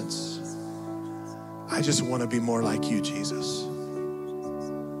conscience. I just want to be more like you, Jesus.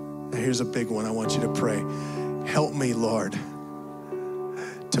 Now here's a big one I want you to pray. Help me, Lord,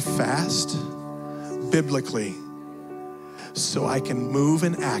 to fast biblically so I can move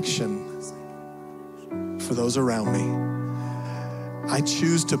in action for those around me. I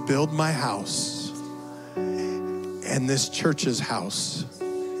choose to build my house and this church's house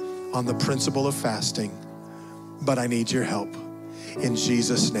on the principle of fasting, but I need your help. In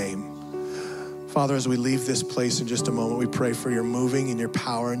Jesus' name. Father, as we leave this place in just a moment, we pray for your moving and your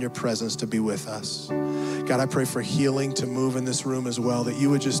power and your presence to be with us. God, I pray for healing to move in this room as well, that you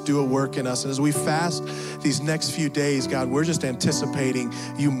would just do a work in us. And as we fast these next few days, God, we're just anticipating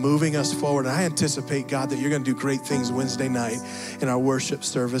you moving us forward. And I anticipate, God, that you're going to do great things Wednesday night in our worship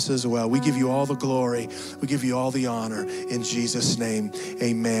service as well. We give you all the glory. We give you all the honor in Jesus' name.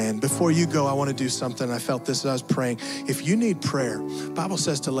 Amen. Before you go, I want to do something. I felt this as I was praying. If you need prayer, the Bible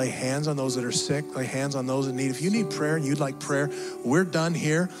says to lay hands on those that are sick, lay hands on those in need. If you need prayer and you'd like prayer, we're done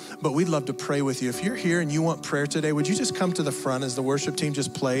here, but we'd love to pray with you. If you're here and you want prayer today, would you just come to the front as the worship team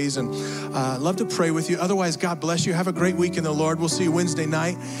just plays, and love to pray with you. Otherwise, God bless you. Have a great week in the Lord. We'll see you Wednesday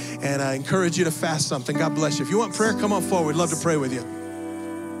night, and I encourage you to fast something. God bless you. If you want prayer, come on forward. We'd love to pray with you.